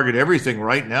can target everything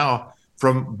right now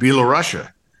from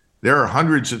Belarusia. There are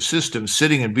hundreds of systems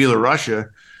sitting in Belarusia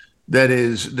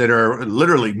that are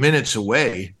literally minutes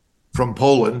away from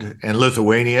Poland and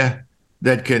Lithuania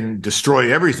that can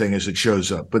destroy everything as it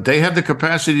shows up. But they have the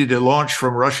capacity to launch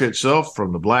from Russia itself,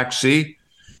 from the Black Sea.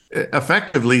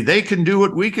 Effectively, they can do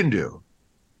what we can do.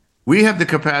 We have the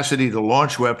capacity to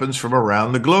launch weapons from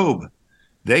around the globe.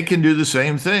 They can do the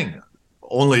same thing.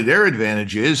 Only their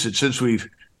advantage is that since we've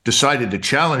decided to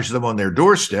challenge them on their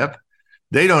doorstep,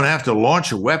 they don't have to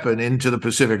launch a weapon into the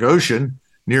Pacific Ocean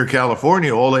near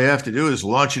California. All they have to do is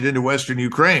launch it into Western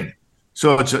Ukraine.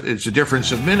 So it's a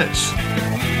difference of minutes.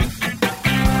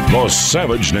 The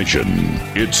Savage Nation.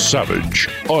 It's savage,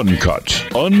 uncut,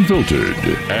 unfiltered,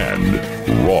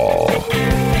 and raw.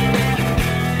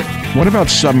 What about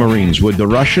submarines? Would the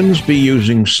Russians be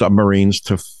using submarines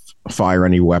to fire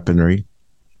any weaponry?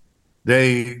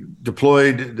 They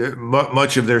deployed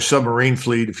much of their submarine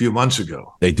fleet a few months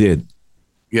ago. They did.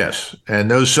 Yes.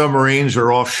 And those submarines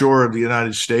are offshore of the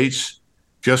United States,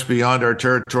 just beyond our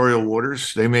territorial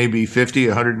waters. They may be 50,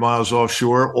 100 miles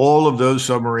offshore. All of those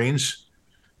submarines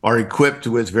are equipped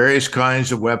with various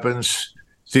kinds of weapons,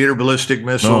 theater ballistic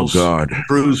missiles,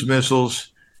 cruise missiles.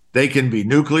 They can be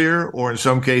nuclear or in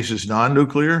some cases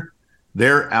non-nuclear.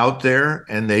 They're out there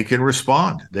and they can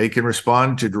respond. They can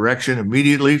respond to direction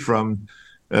immediately from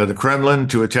the Kremlin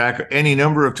to attack any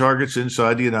number of targets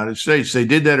inside the United States. They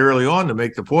did that early on to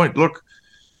make the point, look,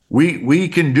 we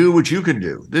can do what you can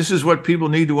do. This is what people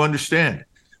need to understand.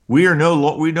 We no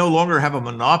longer have a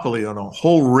monopoly on a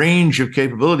whole range of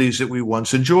capabilities that we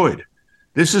once enjoyed.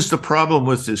 This is the problem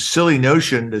with this silly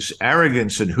notion, this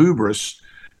arrogance and hubris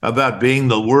about being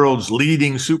the world's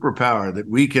leading superpower, that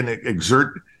we can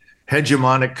exert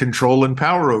hegemonic control and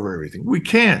power over everything. We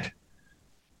can't.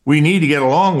 We need to get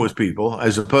along with people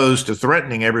as opposed to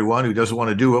threatening everyone who doesn't want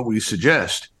to do what we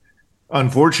suggest.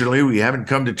 Unfortunately, we haven't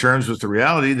come to terms with the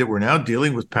reality that we're now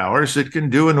dealing with powers that can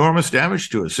do enormous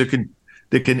damage to us,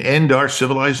 that can end our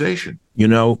civilization. You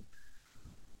know,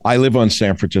 I live on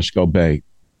San Francisco Bay.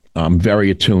 I'm very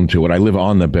attuned to it. I live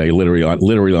on the bay,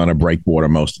 literally on a breakwater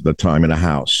most of the time in a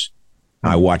house.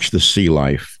 I watch the sea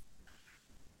life.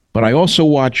 But I also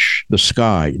watch the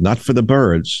sky, not for the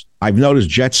birds. I've noticed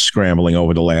jets scrambling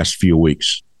over the last few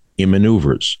weeks in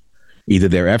maneuvers. Either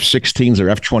they're F-16s or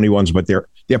F-21s, but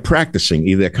they're practicing.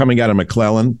 Either they're coming out of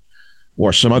McClellan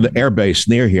or some other air base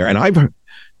near here. And I've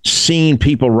seen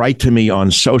people write to me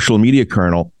on social media,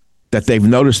 Colonel, that they've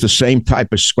noticed the same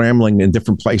type of scrambling in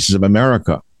different places of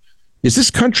America. Is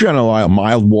this country on a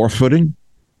mild war footing?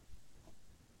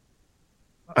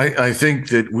 I think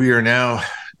that we are now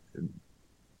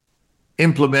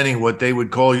implementing what they would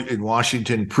call in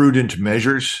Washington prudent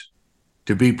measures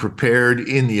to be prepared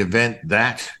in the event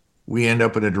that we end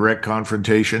up in a direct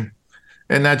confrontation.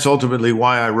 And that's ultimately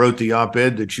why I wrote the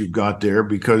op-ed that you've got there,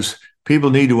 because people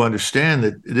need to understand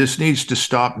that this needs to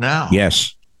stop now.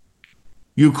 Yes.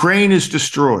 Ukraine is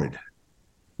destroyed.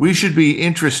 We should be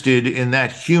interested in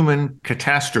that human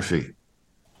catastrophe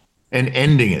and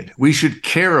ending it. We should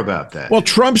care about that. Well,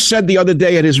 Trump said the other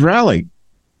day at his rally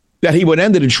that he would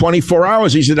end it in 24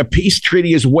 hours. He said a peace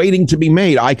treaty is waiting to be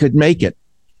made. I could make it.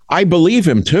 I believe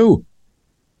him, too.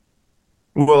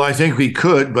 Well, I think we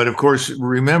could. But of course,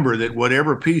 remember that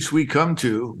whatever peace we come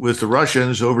to with the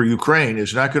Russians over Ukraine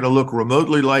is not going to look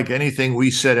remotely like anything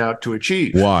we set out to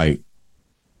achieve. Why?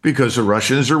 Because the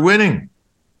Russians are winning.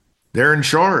 They're in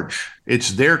charge.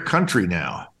 It's their country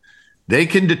now. They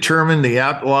can determine the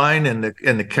outline and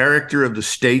the character of the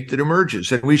state that emerges,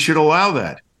 and we should allow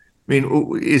that. I mean,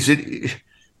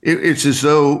 it's as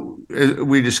though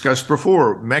we discussed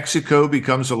before, Mexico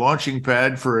becomes a launching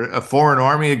pad for a foreign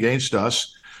army against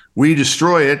us. We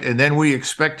destroy it, and then we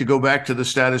expect to go back to the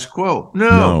status quo.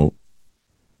 No.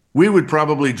 We would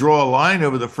probably draw a line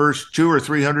over the first 200 or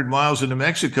 300 miles into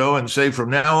Mexico and say from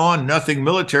now on, nothing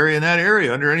military in that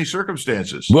area under any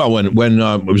circumstances. Well, when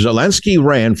Zelensky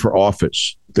ran for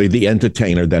office, the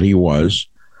entertainer that he was,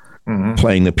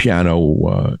 playing the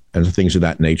piano and things of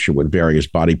that nature with various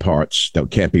body parts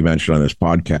that can't be mentioned on this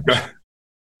podcast.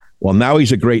 Well, now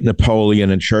he's a great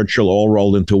Napoleon and Churchill all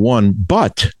rolled into one.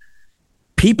 But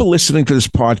people listening to this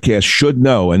podcast should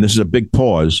know, and this is a big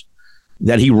pause,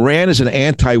 that he ran as an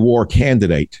anti-war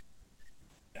candidate.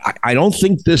 I don't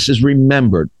think this is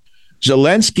remembered.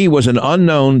 Zelensky was an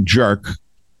unknown jerk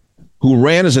who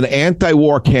ran as an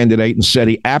anti-war candidate and said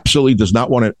he absolutely does not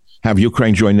want to have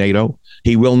Ukraine join NATO.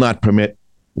 He will not permit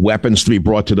weapons to be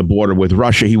brought to the border with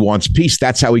Russia. He wants peace.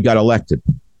 That's how he got elected.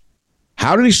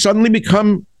 How did he suddenly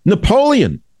become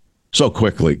Napoleon so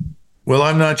quickly? Well,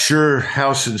 I'm not sure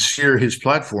how sincere his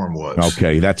platform was.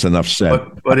 Okay, that's enough said.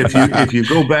 But if you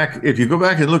go back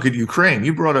and look at Ukraine,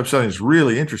 you brought up something that's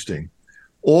really interesting.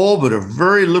 All but a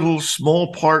very little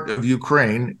small part of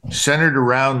Ukraine centered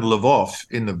around Lvov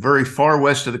in the very far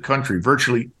west of the country.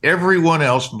 Virtually everyone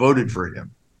else voted for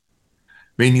him.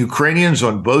 I mean, Ukrainians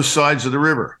on both sides of the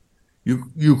river.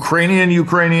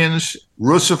 Ukrainians,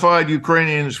 Russified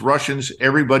Ukrainians, Russians,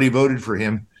 everybody voted for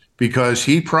him because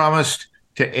he promised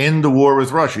to end the war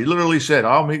with Russia. He literally said,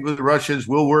 I'll meet with the Russians,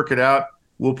 we'll work it out,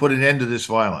 we'll put an end to this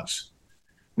violence.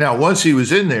 Now, once he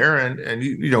was in there,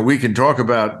 and we can talk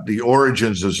about the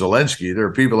origins of Zelensky. There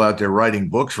are people out there writing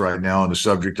books right now on the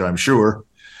subject, I'm sure.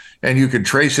 And you can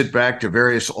trace it back to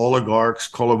various oligarchs.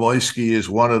 Kolomoisky is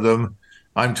one of them.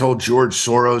 I'm told George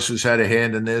Soros has had a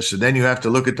hand in this. And then you have to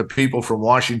look at the people from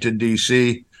Washington,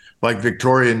 D.C., like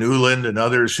Victoria Nuland and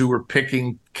others who were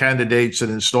picking candidates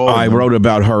and installing I them. wrote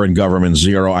about her in Government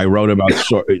Zero. I wrote about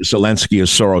Zelensky as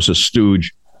Soros'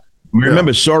 stooge.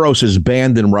 Remember, Soros is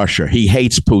banned in Russia. He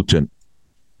hates Putin.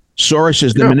 Soros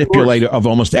is the manipulator of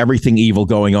almost everything evil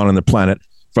going on the planet,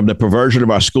 from the perversion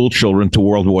of our school children to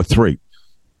World War III.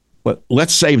 But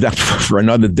let's save that for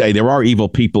another day. There are evil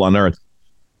people on Earth.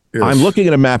 Yes. I'm looking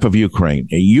at a map of Ukraine.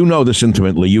 You know this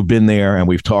intimately. You've been there, and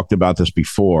we've talked about this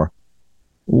before.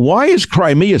 Why is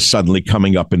Crimea suddenly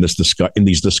coming up in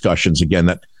these discussions again,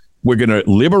 that we're going to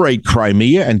liberate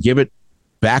Crimea and give it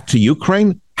back to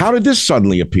Ukraine? How did this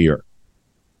suddenly appear?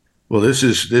 Well, this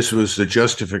was the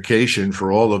justification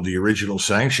for all of the original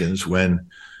sanctions when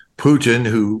Putin,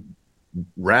 who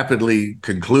rapidly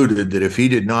concluded that if he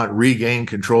did not regain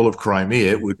control of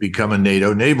Crimea, it would become a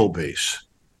NATO naval base.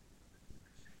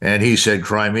 And he said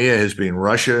Crimea has been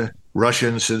Russian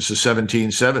since the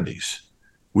 1770s.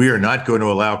 We are not going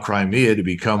to allow Crimea to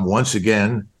become once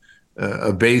again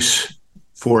a base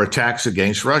for attacks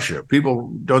against Russia.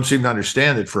 People don't seem to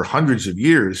understand that for hundreds of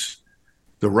years,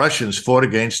 the Russians fought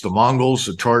against the Mongols,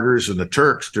 the Tartars, and the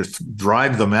Turks to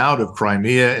drive them out of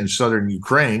Crimea and southern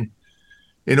Ukraine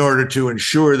in order to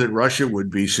ensure that Russia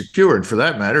would be secure, and for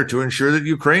that matter, to ensure that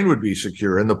Ukraine would be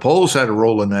secure. And the Poles had a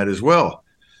role in that as well.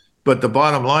 But the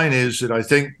bottom line is that I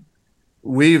think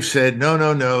we've said,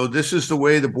 no, this is the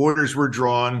way the borders were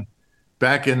drawn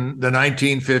back in the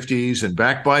 1950s and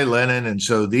back by Lenin, and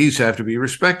so these have to be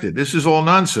respected. This is all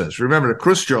nonsense. Remember that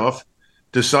Khrushchev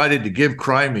decided to give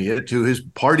Crimea to his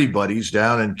party buddies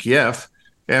down in Kiev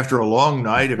after a long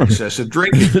night of excessive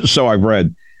drinking. So I've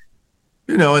read.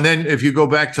 And then if you go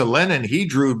back to Lenin, he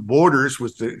drew borders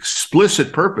with the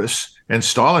explicit purpose, and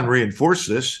Stalin reinforced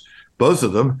this, both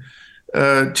of them,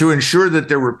 to ensure that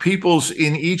there were peoples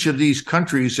in each of these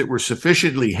countries that were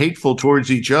sufficiently hateful towards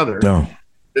each other,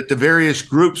 that the various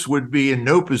groups would be in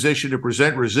no position to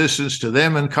present resistance to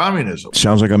them and communism.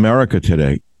 Sounds like America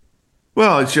today.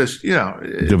 Well, it's just, divide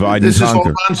and conquer. This is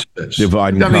all nonsense.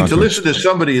 Divide and conquer. I mean, to listen to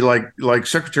somebody like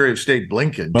Secretary of State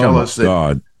Blinken tell us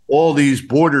that all these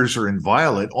borders are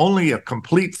inviolate, only a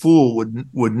complete fool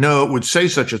would say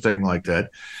such a thing like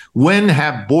that. When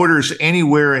have borders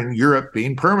anywhere in Europe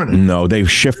been permanent? No,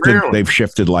 they've shifted. Rarely. They've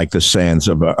shifted like the sands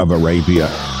of Arabia.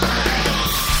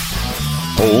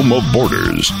 Home of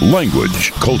borders,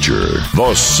 language, culture,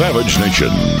 the Savage Nation.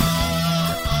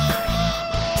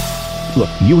 Look,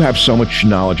 you have so much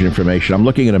knowledge and information. I'm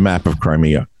looking at a map of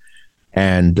Crimea,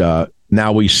 and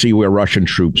now we see where Russian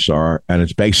troops are, and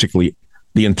it's basically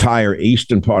the entire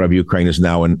eastern part of Ukraine is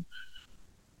now in,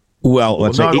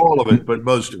 let's say not all of it, but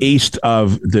most of it. East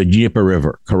of the Dnieper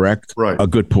River, correct? Right. A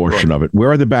good portion of it.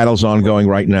 Where are the battles ongoing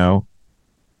right now?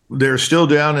 They're still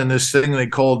down in this thing they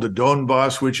called the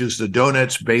Donbass, which is the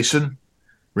Donetsk Basin.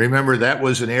 Remember, that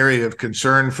was an area of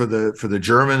concern for the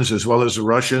Germans as well as the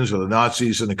Russians or the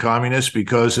Nazis and the communists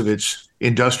because of its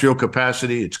industrial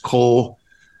capacity, its coal,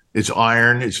 its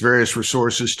iron, its various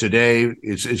resources today.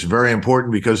 It's very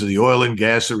important because of the oil and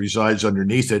gas that resides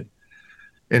underneath it.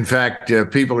 In fact,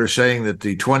 people are saying that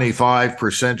the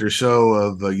 25% or so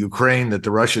of Ukraine that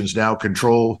the Russians now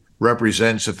control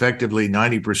represents effectively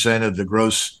 90% of the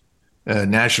gross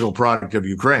national product of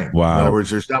Ukraine. Wow. In other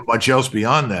words, there's not much else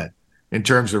beyond that in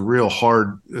terms of real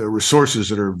hard resources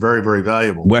that are very, very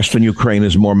valuable. Western Ukraine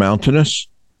is more mountainous?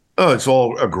 Oh, it's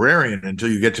all agrarian until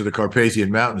you get to the Carpathian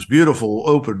Mountains. Beautiful,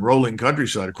 open, rolling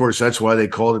countryside. Of course, that's why they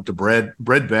called it the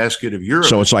breadbasket of Europe.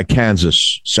 So it's like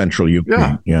Kansas, central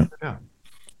Ukraine. Yeah.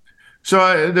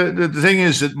 So the thing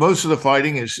is that most of the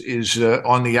fighting is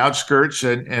on the outskirts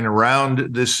and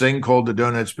around this thing called the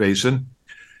Donetsk Basin.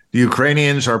 The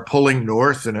Ukrainians are pulling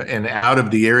north and out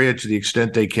of the area to the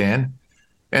extent they can.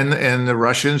 and the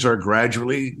Russians are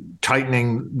gradually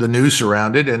tightening the noose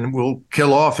around it and will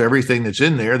kill off everything that's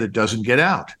in there that doesn't get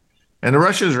out. And the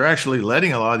Russians are actually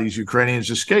letting a lot of these Ukrainians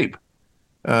escape.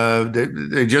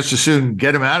 They just as soon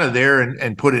get them out of there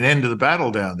and put an end to the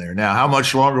battle down there. Now, how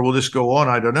much longer will this go on?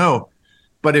 I don't know.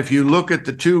 But if you look at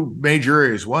the two major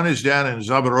areas, one is down in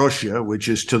Zaporozhye, which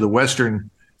is to the western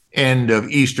end of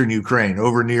eastern Ukraine,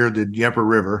 over near the Dnieper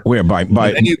River. Where by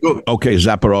okay,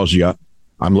 Zaporozhye.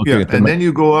 I'm looking at and then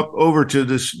you go up over to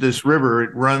this river.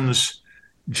 It runs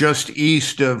just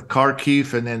east of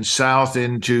Kharkiv and then south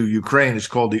into Ukraine. It's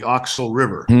called the Oxal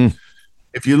River.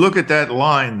 If you look at that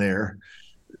line there,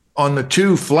 on the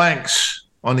two flanks,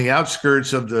 on the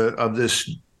outskirts of this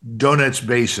Donetsk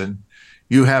basin,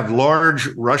 you have large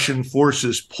Russian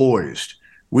forces poised.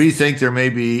 We think there may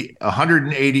be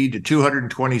 180 to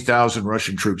 220,000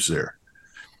 Russian troops there.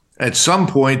 At some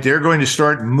point, they're going to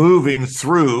start moving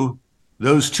through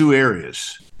those two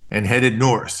areas and headed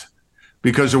north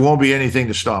because there won't be anything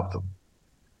to stop them.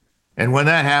 And when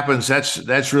that happens,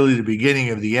 that's really the beginning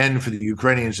of the end for the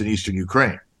Ukrainians in eastern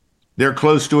Ukraine. They're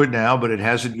close to it now, but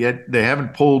they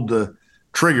haven't pulled the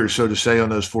trigger, so to say, on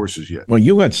those forces yet. Well,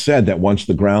 you had said that once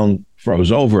the ground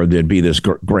froze over, there'd be this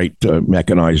great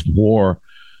mechanized war,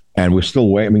 and we're still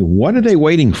waiting. I mean, what are they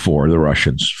waiting for, the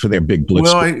Russians, for their big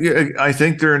blitz? Well, I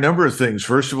think there are a number of things.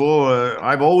 First of all,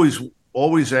 I've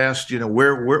always asked,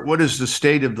 what is the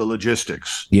state of the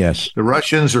logistics? Yes. The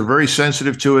Russians are very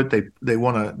sensitive to it.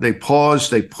 They pause,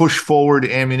 they push forward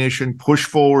ammunition, push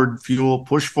forward fuel,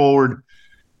 push forward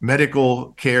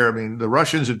medical care. I mean, the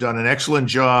Russians have done an excellent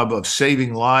job of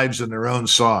saving lives on their own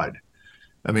side.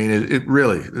 I mean, it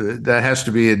really, that has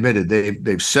to be admitted.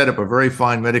 They've set up a very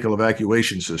fine medical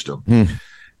evacuation system.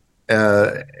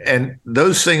 And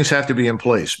those things have to be in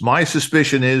place. My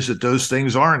suspicion is that those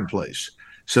things are in place.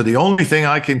 So the only thing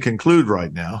I can conclude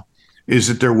right now is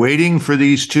that they're waiting for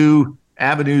these two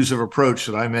avenues of approach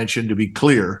that I mentioned to be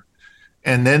clear,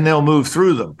 and then they'll move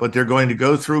through them. But they're going to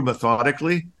go through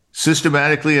methodically,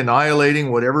 systematically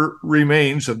annihilating whatever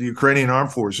remains of the Ukrainian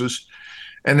armed forces.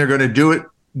 And they're going to do it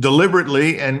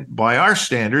deliberately. And by our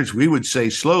standards, we would say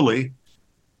slowly,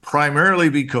 primarily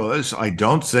because I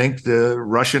don't think the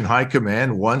Russian high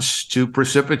command wants to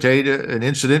precipitate an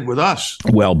incident with us.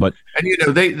 Well, but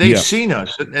and they've seen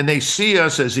us, and they see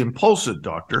us as impulsive,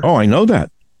 Doctor. Oh, I know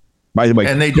that. By the way,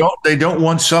 and they don't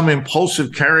want some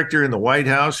impulsive character in the White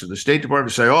House or the State Department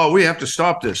to say, "Oh, we have to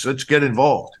stop this. Let's get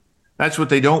involved." That's what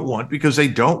they don't want, because they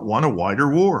don't want a wider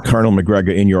war. Colonel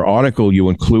MacGregor, in your article, you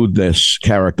include this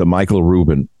character, Michael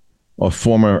Rubin, a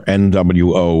former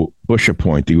NWO Bush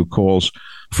appointee, who calls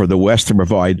for the West to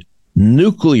provide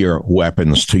nuclear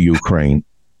weapons to Ukraine.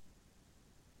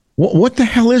 What the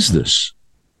hell is this?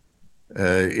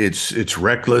 It's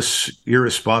reckless,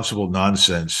 irresponsible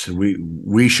nonsense.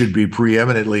 We should be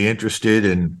preeminently interested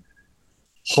in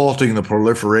halting the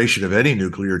proliferation of any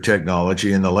nuclear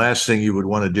technology, and the last thing you would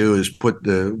want to do is put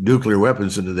the nuclear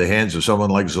weapons into the hands of someone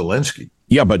like Zelensky.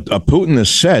 Yeah, but Putin has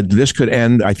said this could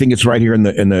end. I think it's right here in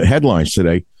the headlines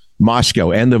today.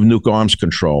 Moscow, end of nuke arms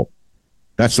control.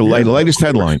 That's the latest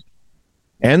headline.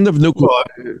 End of nuclear. Well,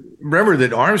 remember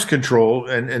that arms control,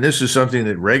 and this is something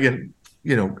that Reagan,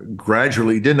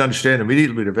 gradually didn't understand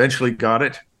immediately, but eventually got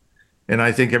it. And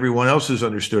I think everyone else has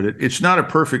understood it. It's not a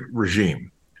perfect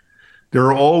regime. There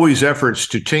are always efforts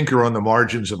to tinker on the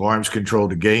margins of arms control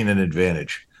to gain an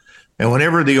advantage. And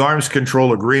whenever the arms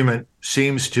control agreement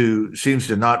seems to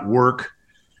not work,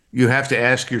 you have to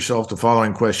ask yourself the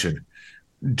following question.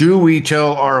 Do we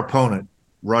tell our opponent,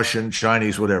 Russian,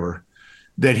 Chinese, whatever,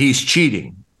 that he's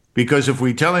cheating? Because if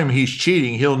we tell him he's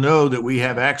cheating, he'll know that we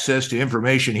have access to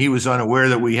information he was unaware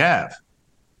that we have.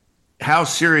 How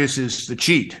serious is the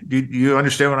cheat? Do you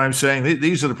understand what I'm saying?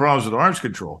 These are the problems with arms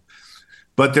control.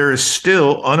 But there is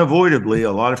still unavoidably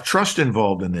a lot of trust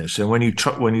involved in this. And when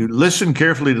you listen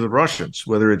carefully to the Russians,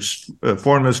 whether it's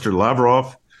Foreign Minister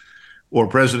Lavrov or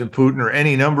President Putin or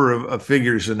any number of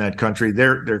figures in that country,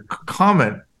 their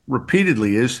comment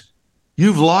repeatedly is,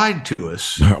 you've lied to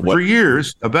us for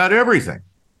years about everything.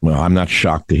 Well, I'm not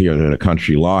shocked to hear that a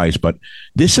country lies, but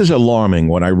this is alarming.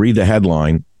 When I read the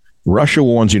headline, Russia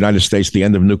warns the United States the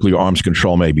end of nuclear arms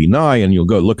control may be nigh, and you'll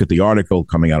go look at the article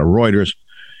coming out of Reuters,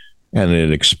 and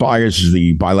it expires.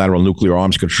 The bilateral nuclear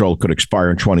arms control could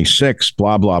expire in 26,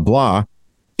 blah, blah, blah.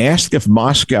 Asked if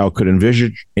Moscow could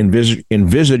envisage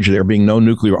there being no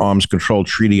nuclear arms control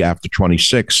treaty after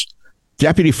 26.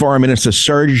 Deputy Foreign Minister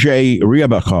Sergei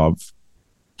Ryabakov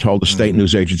told the state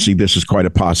news agency this is quite a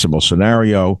possible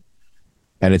scenario.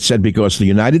 And it said because the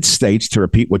United States, to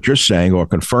repeat what you're saying or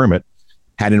confirm it,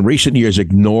 had in recent years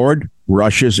ignored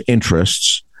Russia's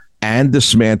interests and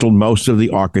dismantled most of the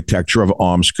architecture of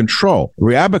arms control.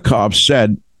 Ryabakov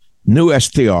said,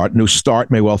 new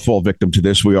START may well fall victim to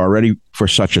this. We are ready for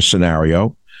such a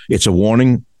scenario. It's a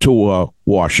warning to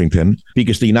Washington,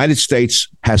 because the United States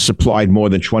has supplied more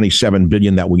than $27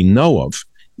 billion that we know of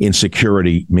in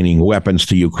security, meaning weapons,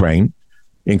 to Ukraine,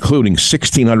 including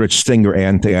 1,600 Stinger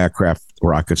anti-aircraft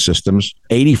rocket systems,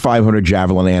 8,500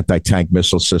 Javelin anti-tank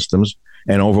missile systems,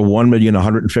 and over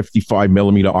 1,155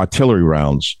 millimeter artillery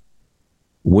rounds.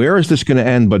 Where is this going to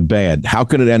end but bad? How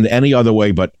can it end any other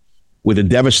way but with the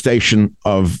devastation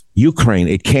of Ukraine?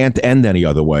 It can't end any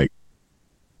other way.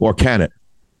 Or can it?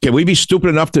 Can we be stupid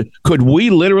enough could we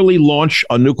literally launch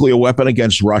a nuclear weapon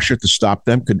against Russia to stop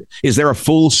them? Is there a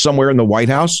fool somewhere in the White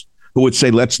House who would say,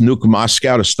 let's nuke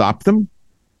Moscow to stop them?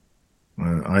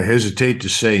 I hesitate to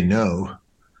say no,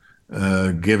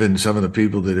 given some of the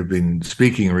people that have been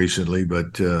speaking recently,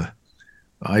 but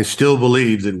I still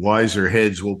believe that wiser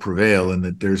heads will prevail, and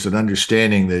that there's an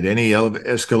understanding that any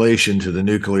escalation to the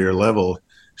nuclear level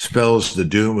spells the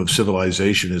doom of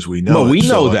civilization as we know it. Well, we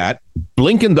know that.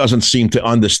 Blinken doesn't seem to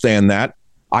understand that.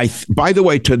 By the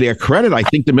way, to their credit, I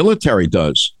think the military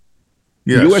does.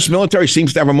 Yes. The U.S. military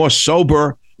seems to have a more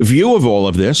sober view of all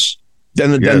of this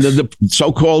than the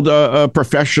so-called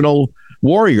professional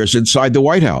warriors inside the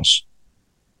White House.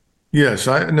 Yes,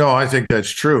 I think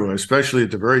that's true, especially at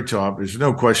the very top. There's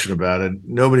no question about it.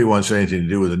 Nobody wants anything to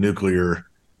do with a nuclear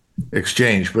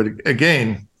exchange. But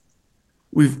again,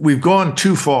 we've gone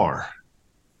too far.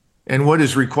 And what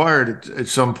is required at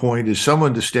some point is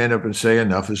someone to stand up and say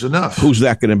enough is enough. Who's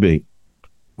that going to be?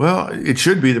 Well, it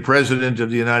should be the president of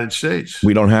the United States.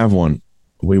 We don't have one.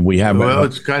 We have. Well,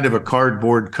 it's kind of a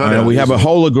cardboard cutout. We have a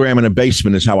hologram in a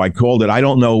basement is how I called it. I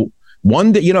don't know.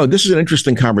 One day, this is an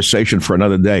interesting conversation for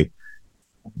another day.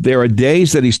 There are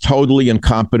days that he's totally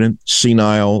incompetent,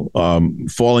 senile,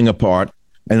 falling apart.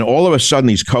 And all of a sudden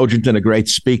he's cogent and a great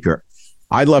speaker.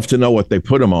 I'd love to know what they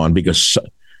put him on, because,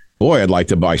 boy, I'd like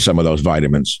to buy some of those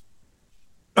vitamins.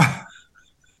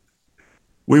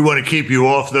 We want to keep you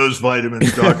off those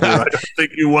vitamins, doctor. I don't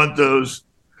think you want those.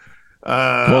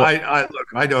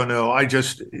 I don't know.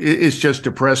 It's just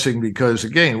depressing because,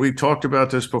 again, we've talked about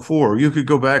this before. You could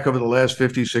go back over the last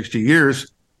 50, 60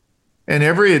 years, and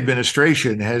every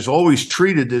administration has always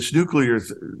treated this nuclear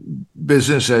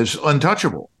business as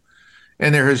untouchable.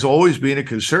 And there has always been a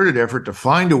concerted effort to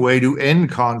find a way to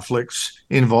end conflicts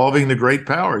involving the great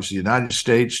powers, the United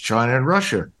States, China, and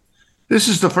Russia. This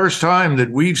is the first time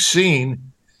that we've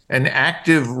seen an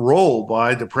active role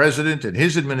by the president and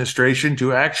his administration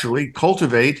to actually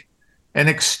cultivate and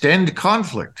extend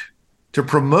conflict, to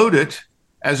promote it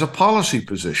as a policy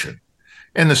position.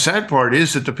 And the sad part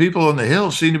is that the people on the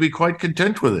Hill seem to be quite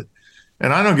content with it.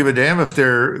 And I don't give a damn if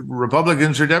they're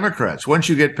Republicans or Democrats. Once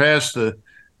you get past the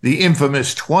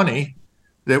infamous 20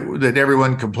 that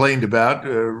everyone complained about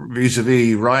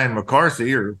vis-a-vis Ryan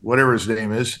McCarthy, or whatever his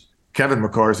name is, Kevin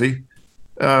McCarthy,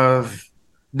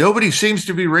 nobody seems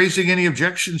to be raising any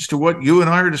objections to what you and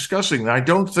I are discussing. I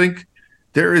don't think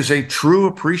there is a true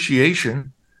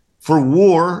appreciation for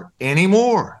war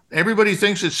anymore. Everybody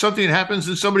thinks it's something that happens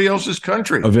in somebody else's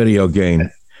country. A video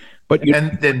game.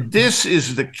 And then this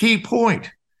is the key point.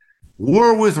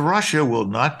 War with Russia will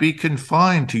not be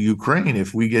confined to Ukraine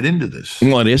if we get into this.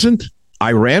 Well, it isn't.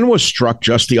 Iran was struck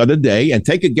just the other day, and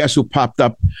take a guess who popped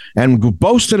up and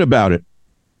boasted about it.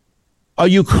 A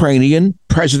Ukrainian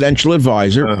presidential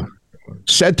advisor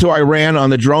said to Iran on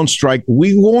the drone strike,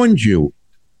 "We warned you."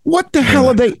 What the hell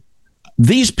are they?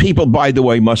 These people, by the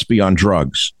way, must be on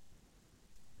drugs.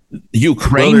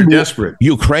 They're desperate.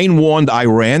 Ukraine warned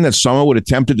Iran that someone would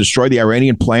attempt to destroy the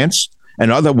Iranian plants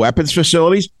and other weapons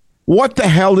facilities. What the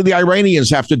hell do the Iranians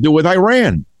have to do with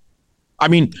Iran? I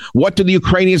mean, what do the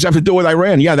Ukrainians have to do with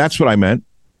Iran? Yeah, that's what I meant.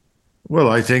 Well,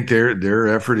 I think their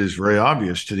effort is very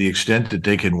obvious. To the extent that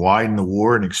they can widen the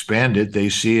war and expand it, they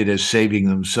see it as saving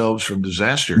themselves from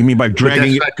disaster. You mean by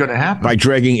dragging? That's not going to happen. By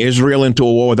dragging Israel into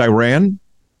a war with Iran?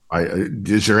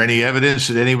 Is there any evidence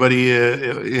that anybody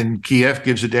in Kiev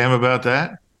gives a damn about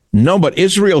that? No, but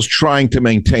Israel's trying to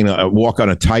maintain a walk on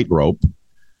a tightrope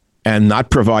and not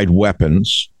provide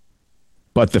weapons.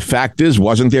 But the fact is,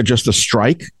 wasn't there just a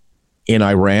strike in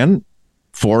Iran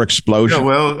for explosion? Yeah,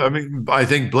 well, I mean, I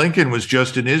think Blinken was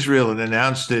just in Israel and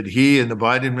announced that he and the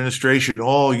Biden administration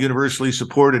all universally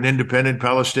support an independent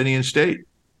Palestinian state.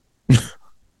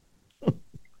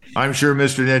 I'm sure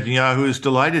Mr. Netanyahu is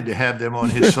delighted to have them on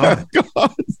his side.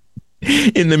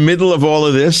 In the middle of all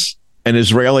of this, an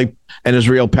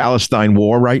Israel-Palestine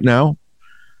war right now.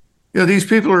 Yeah, these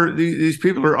people are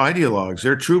ideologues.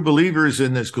 They're true believers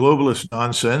in this globalist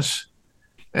nonsense.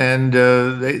 And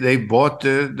they bought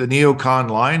the neocon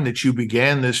line that you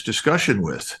began this discussion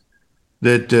with,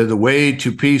 that the way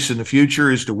to peace in the future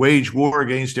is to wage war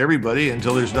against everybody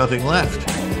until there's nothing left.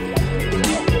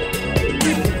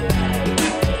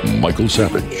 Michael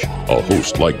Savage, a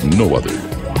host like no other.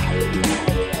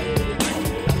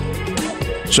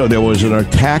 So there was an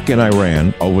attack in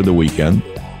Iran over the weekend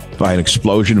by an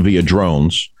explosion via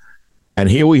drones. And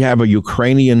here we have a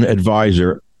Ukrainian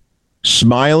advisor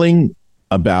smiling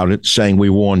about it, saying, we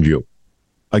warned you.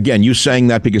 Again, you saying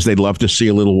that because they'd love to see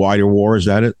a little wider war? Is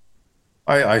that it?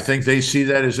 I think they see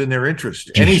that as in their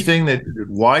interest. Anything that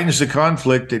widens the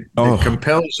conflict, that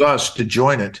compels us to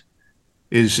join it,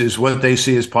 is what they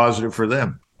see as positive for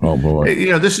them. Oh boy!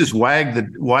 You know, this is wag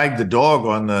the dog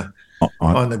on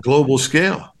the global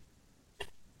scale.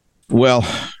 Well,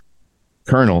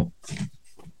 Colonel,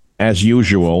 as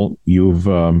usual, you've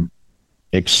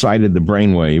excited the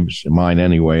brainwaves, mine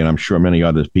anyway, and I'm sure many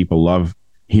others. People love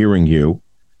hearing you.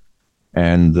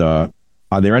 And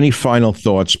are there any final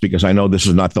thoughts? Because I know this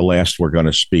is not the last we're going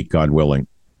to speak, God willing.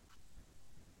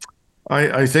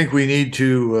 I think we need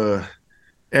to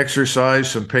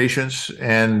exercise some patience,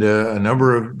 and a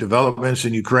number of developments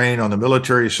in Ukraine on the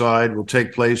military side will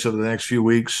take place over the next few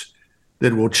weeks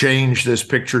that will change this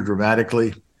picture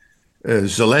dramatically.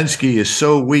 Zelensky is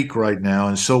so weak right now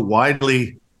and so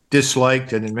widely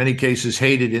disliked and in many cases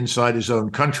hated inside his own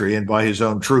country and by his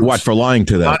own troops. What, for lying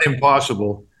to them? Not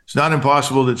impossible. It's not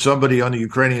impossible that somebody on the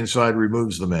Ukrainian side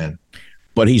removes the man.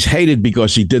 But he's hated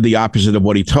because he did the opposite of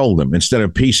what he told them. Instead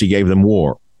of peace, he gave them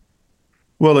war.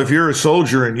 Well, if you're a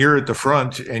soldier and you're at the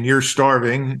front and you're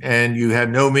starving and you have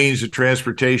no means of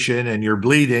transportation and you're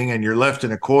bleeding and you're left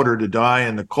in a quarter to die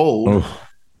in the cold,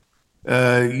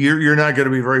 you're not going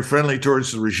to be very friendly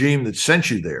towards the regime that sent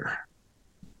you there.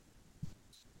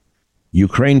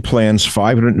 Ukraine plans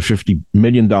 $550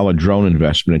 million drone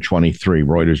investment in 23.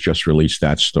 Reuters just released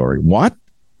that story. What?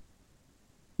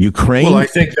 Ukraine? Well, I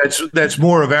think that's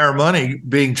more of our money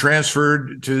being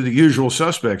transferred to the usual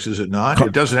suspects, is it not?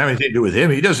 It doesn't have anything to do with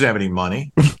him. He doesn't have any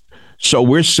money. So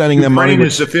we're sending them money. Ukraine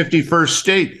is the 51st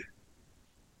state.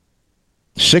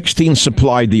 16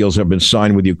 supply deals have been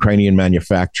signed with Ukrainian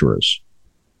manufacturers.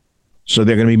 So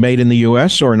they're going to be made in the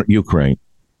U.S. or in Ukraine?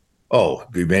 Oh,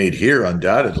 be made here,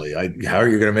 undoubtedly. How are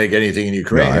you going to make anything in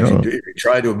Ukraine? If you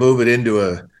try to move it into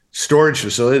a storage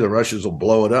facility, the Russians will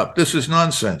blow it up. This is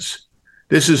nonsense.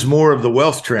 This is more of the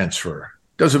wealth transfer.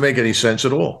 Doesn't make any sense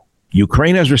at all.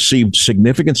 Ukraine has received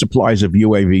significant supplies of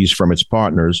UAVs from its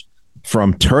partners,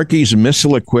 from Turkey's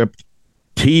missile-equipped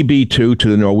TB2 to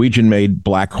the Norwegian-made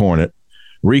Black Hornet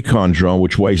recon drone,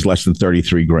 which weighs less than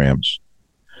 33 grams.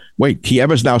 Wait,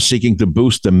 Kiev is now seeking to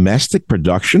boost domestic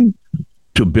production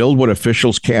to build what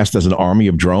officials cast as an army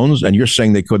of drones, and you're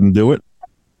saying they couldn't do it?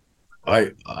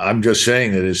 I'm just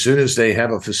saying that as soon as they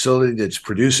have a facility that's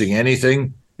producing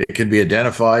anything, it can be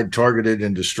identified, targeted,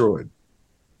 and destroyed.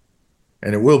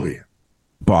 And it will be.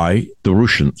 By the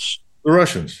Russians. The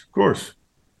Russians, of course.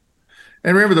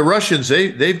 And remember, the Russians,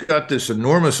 they've got this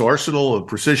enormous arsenal of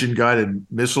precision-guided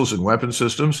missiles and weapon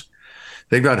systems.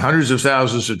 They've got hundreds of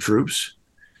thousands of troops.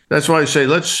 That's why I say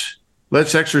let's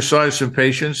exercise some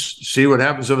patience, see what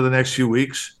happens over the next few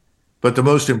weeks. But the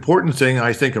most important thing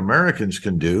I think Americans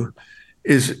can do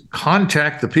is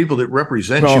contact the people that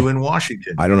represent you in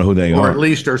Washington. I don't know who they are. Or at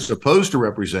least are supposed to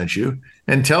represent you,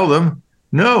 and tell them,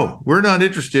 no, we're not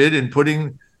interested in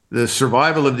putting the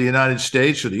survival of the United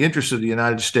States or the interests of the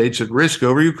United States at risk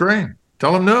over Ukraine.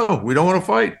 Tell them, no, we don't want to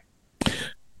fight.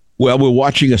 Well, we're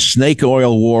watching a snake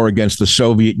oil war against the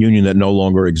Soviet Union that no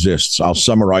longer exists. I'll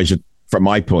summarize it from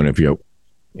my point of view.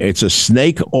 It's a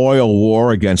snake oil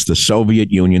war against the Soviet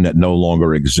Union that no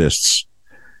longer exists.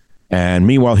 And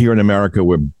meanwhile, here in America,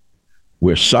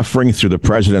 we're suffering through the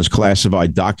president's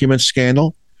classified documents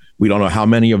scandal. We don't know how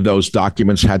many of those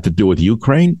documents had to do with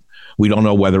Ukraine. We don't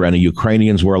know whether any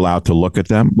Ukrainians were allowed to look at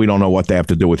them. We don't know what they have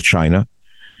to do with China.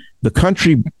 The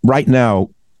country right now,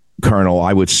 Colonel,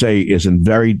 I would say, is in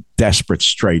very desperate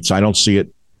straits. I don't see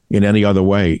it in any other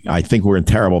way. I think we're in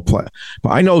terrible place. But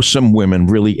I know some women,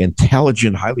 really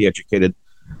intelligent, highly educated,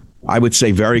 I would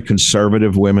say very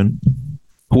conservative women,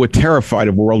 who are terrified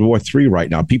of World War III right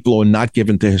now, people who are not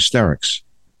given to hysterics.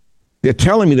 They're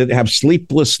telling me that they have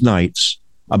sleepless nights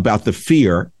about the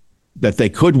fear that they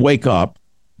could wake up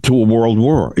to a world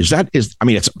war. It's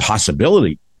a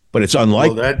possibility, but it's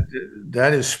unlikely. Well,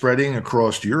 that is spreading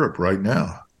across Europe right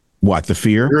now. What, the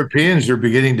fear? Europeans are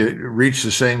beginning to reach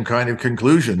the same kind of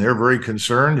conclusion. They're very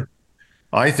concerned.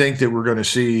 I think that we're going to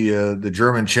see the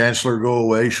German chancellor go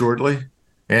away shortly,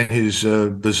 and his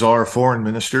bizarre foreign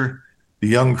minister, the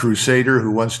young crusader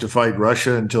who wants to fight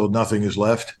Russia until nothing is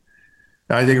left.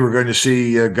 I think we're going to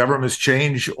see governments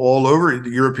change all over the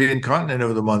European continent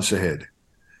over the months ahead.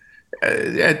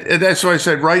 And that's why I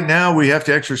said right now we have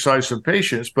to exercise some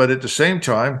patience, but at the same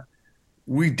time,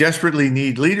 we desperately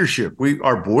need leadership.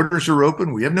 Our borders are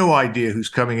open. We have no idea who's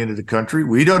coming into the country.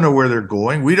 We don't know where they're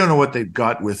going. We don't know what they've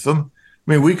got with them.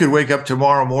 I mean, we could wake up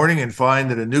tomorrow morning and find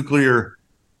that a nuclear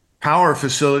power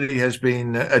facility has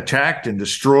been attacked and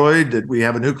destroyed, that we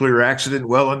have a nuclear accident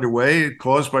well underway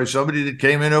caused by somebody that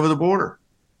came in over the border.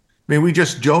 I mean, we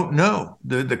just don't know.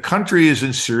 The country is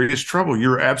in serious trouble.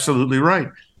 You're absolutely right.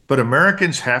 But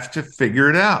Americans have to figure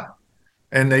it out.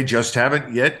 And they just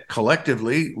haven't yet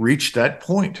collectively reached that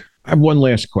point. I have one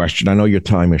last question. I know your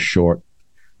time is short.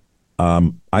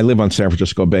 I live on San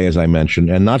Francisco Bay, as I mentioned,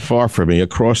 and not far from me,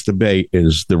 across the bay,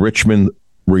 is the Richmond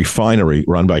refinery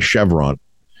run by Chevron.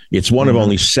 It's one of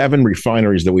only 7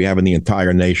 refineries that we have in the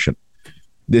entire nation.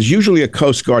 There's usually a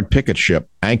Coast Guard picket ship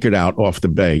anchored out off the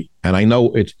bay. And I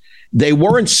know they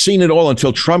weren't seen at all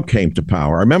until Trump came to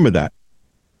power. I remember that.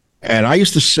 And I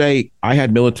used to say, I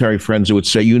had military friends who would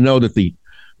say, that the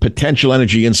potential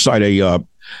energy inside a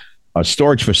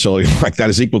storage facility like that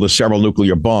is equal to several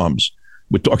nuclear bombs.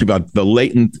 We're talking about the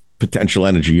latent potential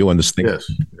energy. You understand? Yes.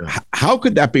 Yeah. How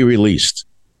could that be released,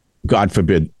 God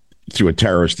forbid, through a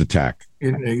terrorist attack?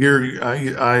 You're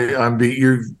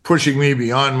pushing me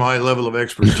beyond my level of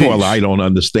expertise. Well, I don't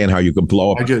understand how you can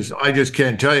blow up. I just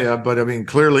can't tell you. But I mean,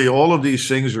 clearly, all of these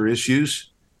things are issues.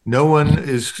 No one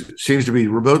seems to be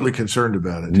remotely concerned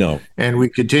about it. No. And we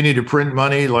continue to print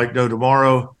money like no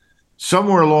tomorrow.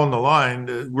 Somewhere along the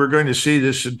line, we're going to see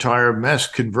this entire mess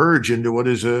converge into what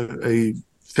is a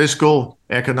fiscal,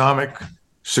 economic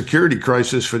security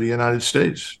crisis for the United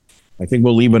States. I think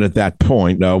we'll leave it at that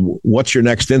point. Now, what's your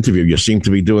next interview? You seem to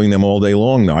be doing them all day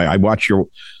long now. I love your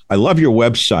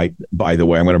website, by the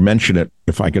way. I'm going to mention it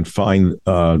if I can find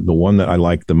the one that I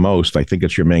like the most. I think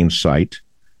it's your main site.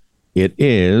 It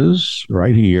is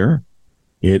right here.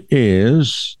 It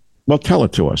is, well, tell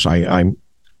it to us.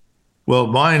 Well,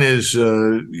 mine is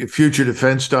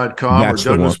futuredefense.com or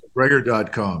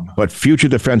douglasmcgregor.com. But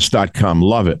futuredefense.com,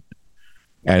 love it.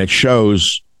 And it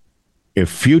shows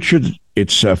it's Future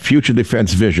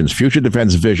Defense Visions,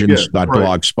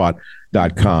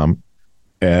 futuredefensevisions.blogspot.com.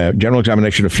 General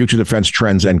examination of future defense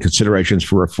trends and considerations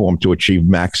for reform to achieve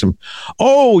maximum.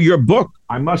 Oh, your book.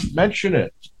 I must mention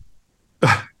it.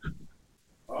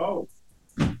 Oh,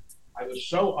 I was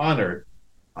so honored.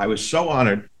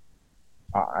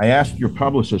 I asked your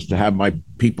publicist to have my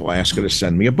people ask her to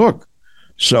send me a book.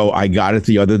 So I got it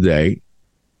the other day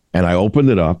and I opened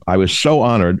it up. I was so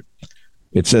honored.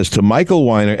 It says, to Michael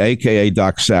Weiner, a.k.a.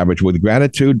 Doc Savage, with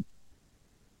gratitude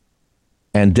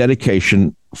and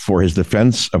dedication for his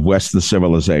defense of Western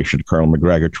civilization, Colonel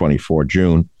MacGregor, 24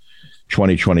 June,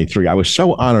 2023. I was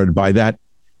so honored by that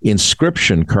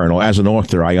inscription, Colonel. As an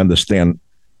author, I understand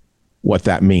what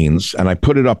that means. And I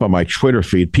put it up on my Twitter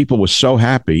feed. People were so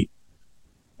happy.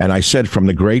 And I said, from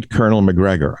the great Colonel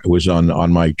MacGregor. It was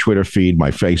on my Twitter feed, my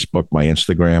Facebook, my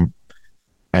Instagram.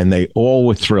 And they all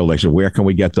were thrilled. They said, where can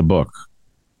we get the book?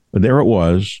 But there it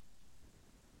was.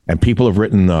 And people have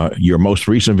written, your most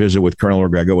recent visit with Colonel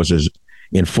MacGregor was as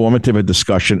informative a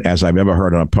discussion as I've ever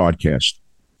heard on a podcast.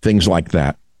 Things like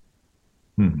that.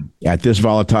 At this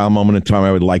volatile moment in time,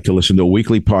 I would like to listen to a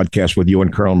weekly podcast with you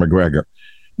and Colonel MacGregor.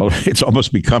 Well, it's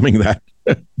almost becoming that.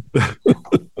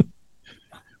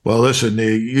 Well, listen,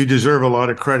 you deserve a lot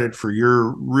of credit for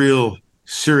your real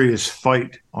serious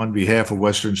fight on behalf of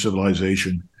Western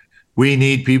civilization. We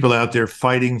need people out there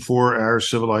fighting for our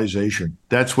civilization.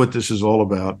 That's what this is all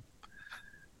about.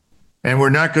 And we're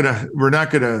not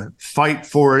gonna fight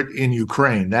for it in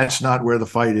Ukraine. That's not where the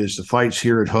fight is. The fight's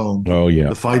here at home. Oh yeah,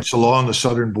 the fight's along the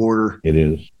southern border. It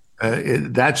is.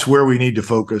 That's where we need to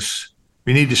focus.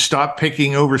 We need to stop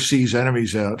picking overseas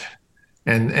enemies out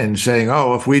and saying,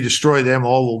 oh, if we destroy them,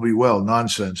 all will be well.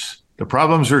 Nonsense. The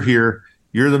problems are here.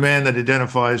 You're the man that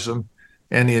identifies them.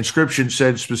 And the inscription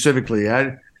said specifically,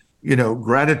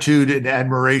 gratitude and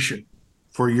admiration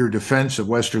for your defense of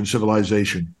Western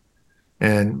civilization.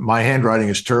 And my handwriting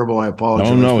is terrible. I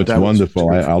apologize. Oh, no, it's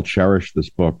wonderful. I'll cherish this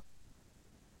book.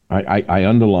 I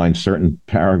underlined certain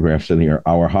paragraphs in here.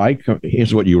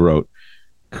 Here's what you wrote.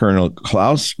 Colonel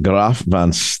Klaus Graf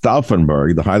von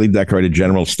Stauffenberg, the highly decorated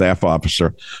general staff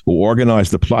officer who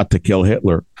organized the plot to kill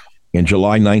Hitler in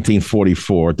July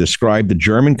 1944, described the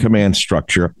German command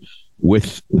structure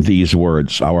with these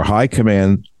words: our high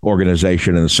command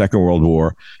organization in the Second World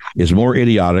War is more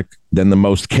idiotic than the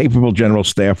most capable general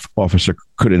staff officer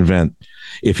could invent.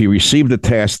 If he received the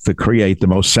task to create the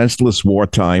most senseless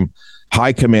wartime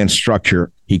high command structure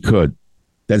he could,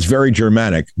 That's very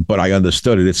Germanic, but I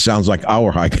understood it. It sounds like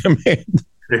our high command.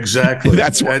 Exactly.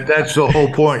 That's the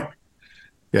whole point.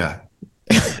 Yeah.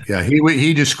 Yeah.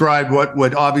 He described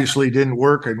what obviously didn't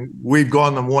work, and we've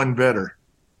gone them one better.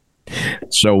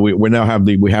 So we now have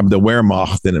the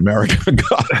Wehrmacht in America.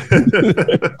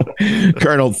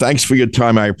 Colonel, thanks for your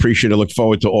time. I appreciate it. I look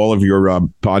forward to all of your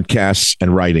podcasts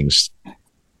and writings.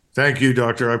 Thank you,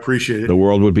 Doctor. I appreciate it. The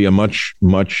world would be a much,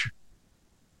 much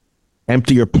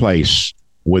emptier place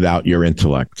without your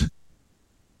intellect.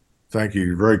 Thank you.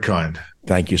 You're very kind.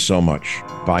 Thank you so much.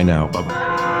 Bye now.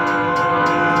 Bye-bye.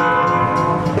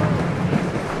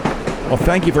 Well,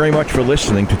 thank you very much for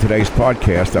listening to today's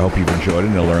podcast. I hope you've enjoyed it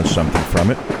and learned something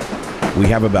from it. We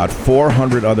have about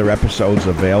 400 other episodes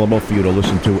available for you to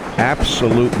listen to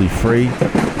absolutely free.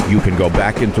 You can go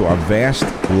back into our vast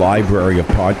library of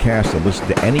podcasts and listen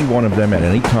to any one of them at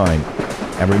any time.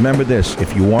 And remember this,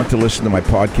 if you want to listen to my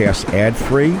podcast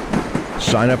ad-free,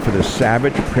 sign up for the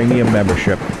Savage Premium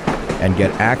membership and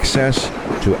get access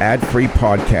to ad-free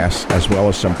podcasts as well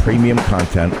as some premium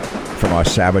content from our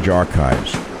Savage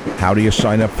archives. How do you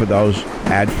sign up for those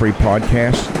ad-free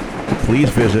podcasts? Please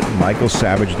visit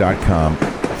michaelsavage.com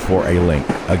for a link.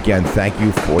 Again, thank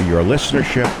you for your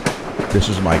listenership. This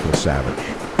is Michael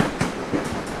Savage.